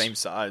class. Same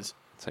size,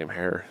 Same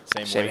hair.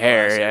 same Same weight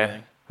hair, class, yeah.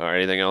 everything. All right,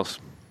 anything else?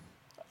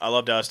 I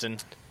love Dustin.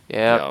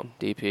 Yeah,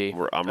 DP.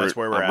 That's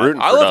where we're I'm at.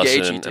 rooting I for love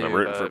Dustin, Gaethje and too, I'm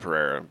rooting for but-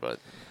 Pereira, but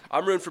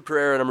I'm rooting for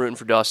Pereira and I'm rooting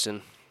for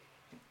Dustin.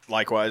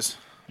 Likewise,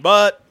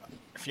 but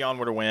if Jan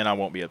were to win, I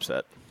won't be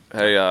upset.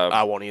 hey,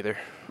 I won't either.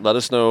 let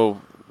us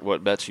know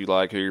what bets you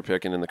like, who you're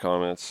picking in the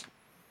comments.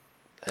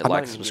 And I'm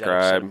like, not even gonna be that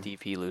upset subscribe. if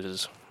DP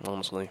loses,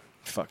 honestly.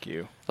 Fuck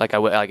you. Like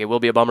it will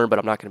be a bummer, but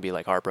I'm not going to be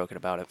like heartbroken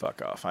about it.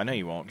 Fuck off. I know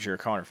you won't because you're a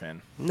Connor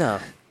fan. No.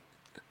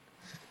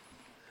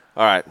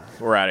 All right,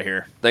 We're out of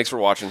here. thanks for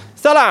watching.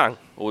 So long.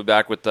 We'll be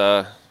back with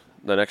the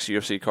next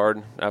UFC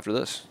card after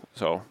this.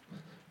 So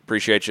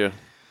appreciate you.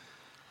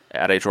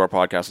 At HR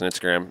Podcast on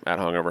Instagram, at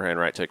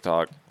HungoverHandWright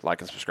TikTok.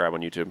 Like and subscribe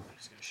on YouTube.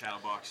 Just gonna shadow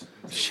box.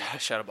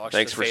 Shadowbox.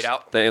 Thanks fade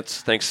out.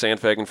 thanks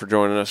Sandfagan for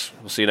joining us.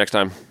 We'll see you next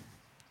time.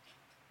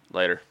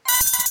 Later.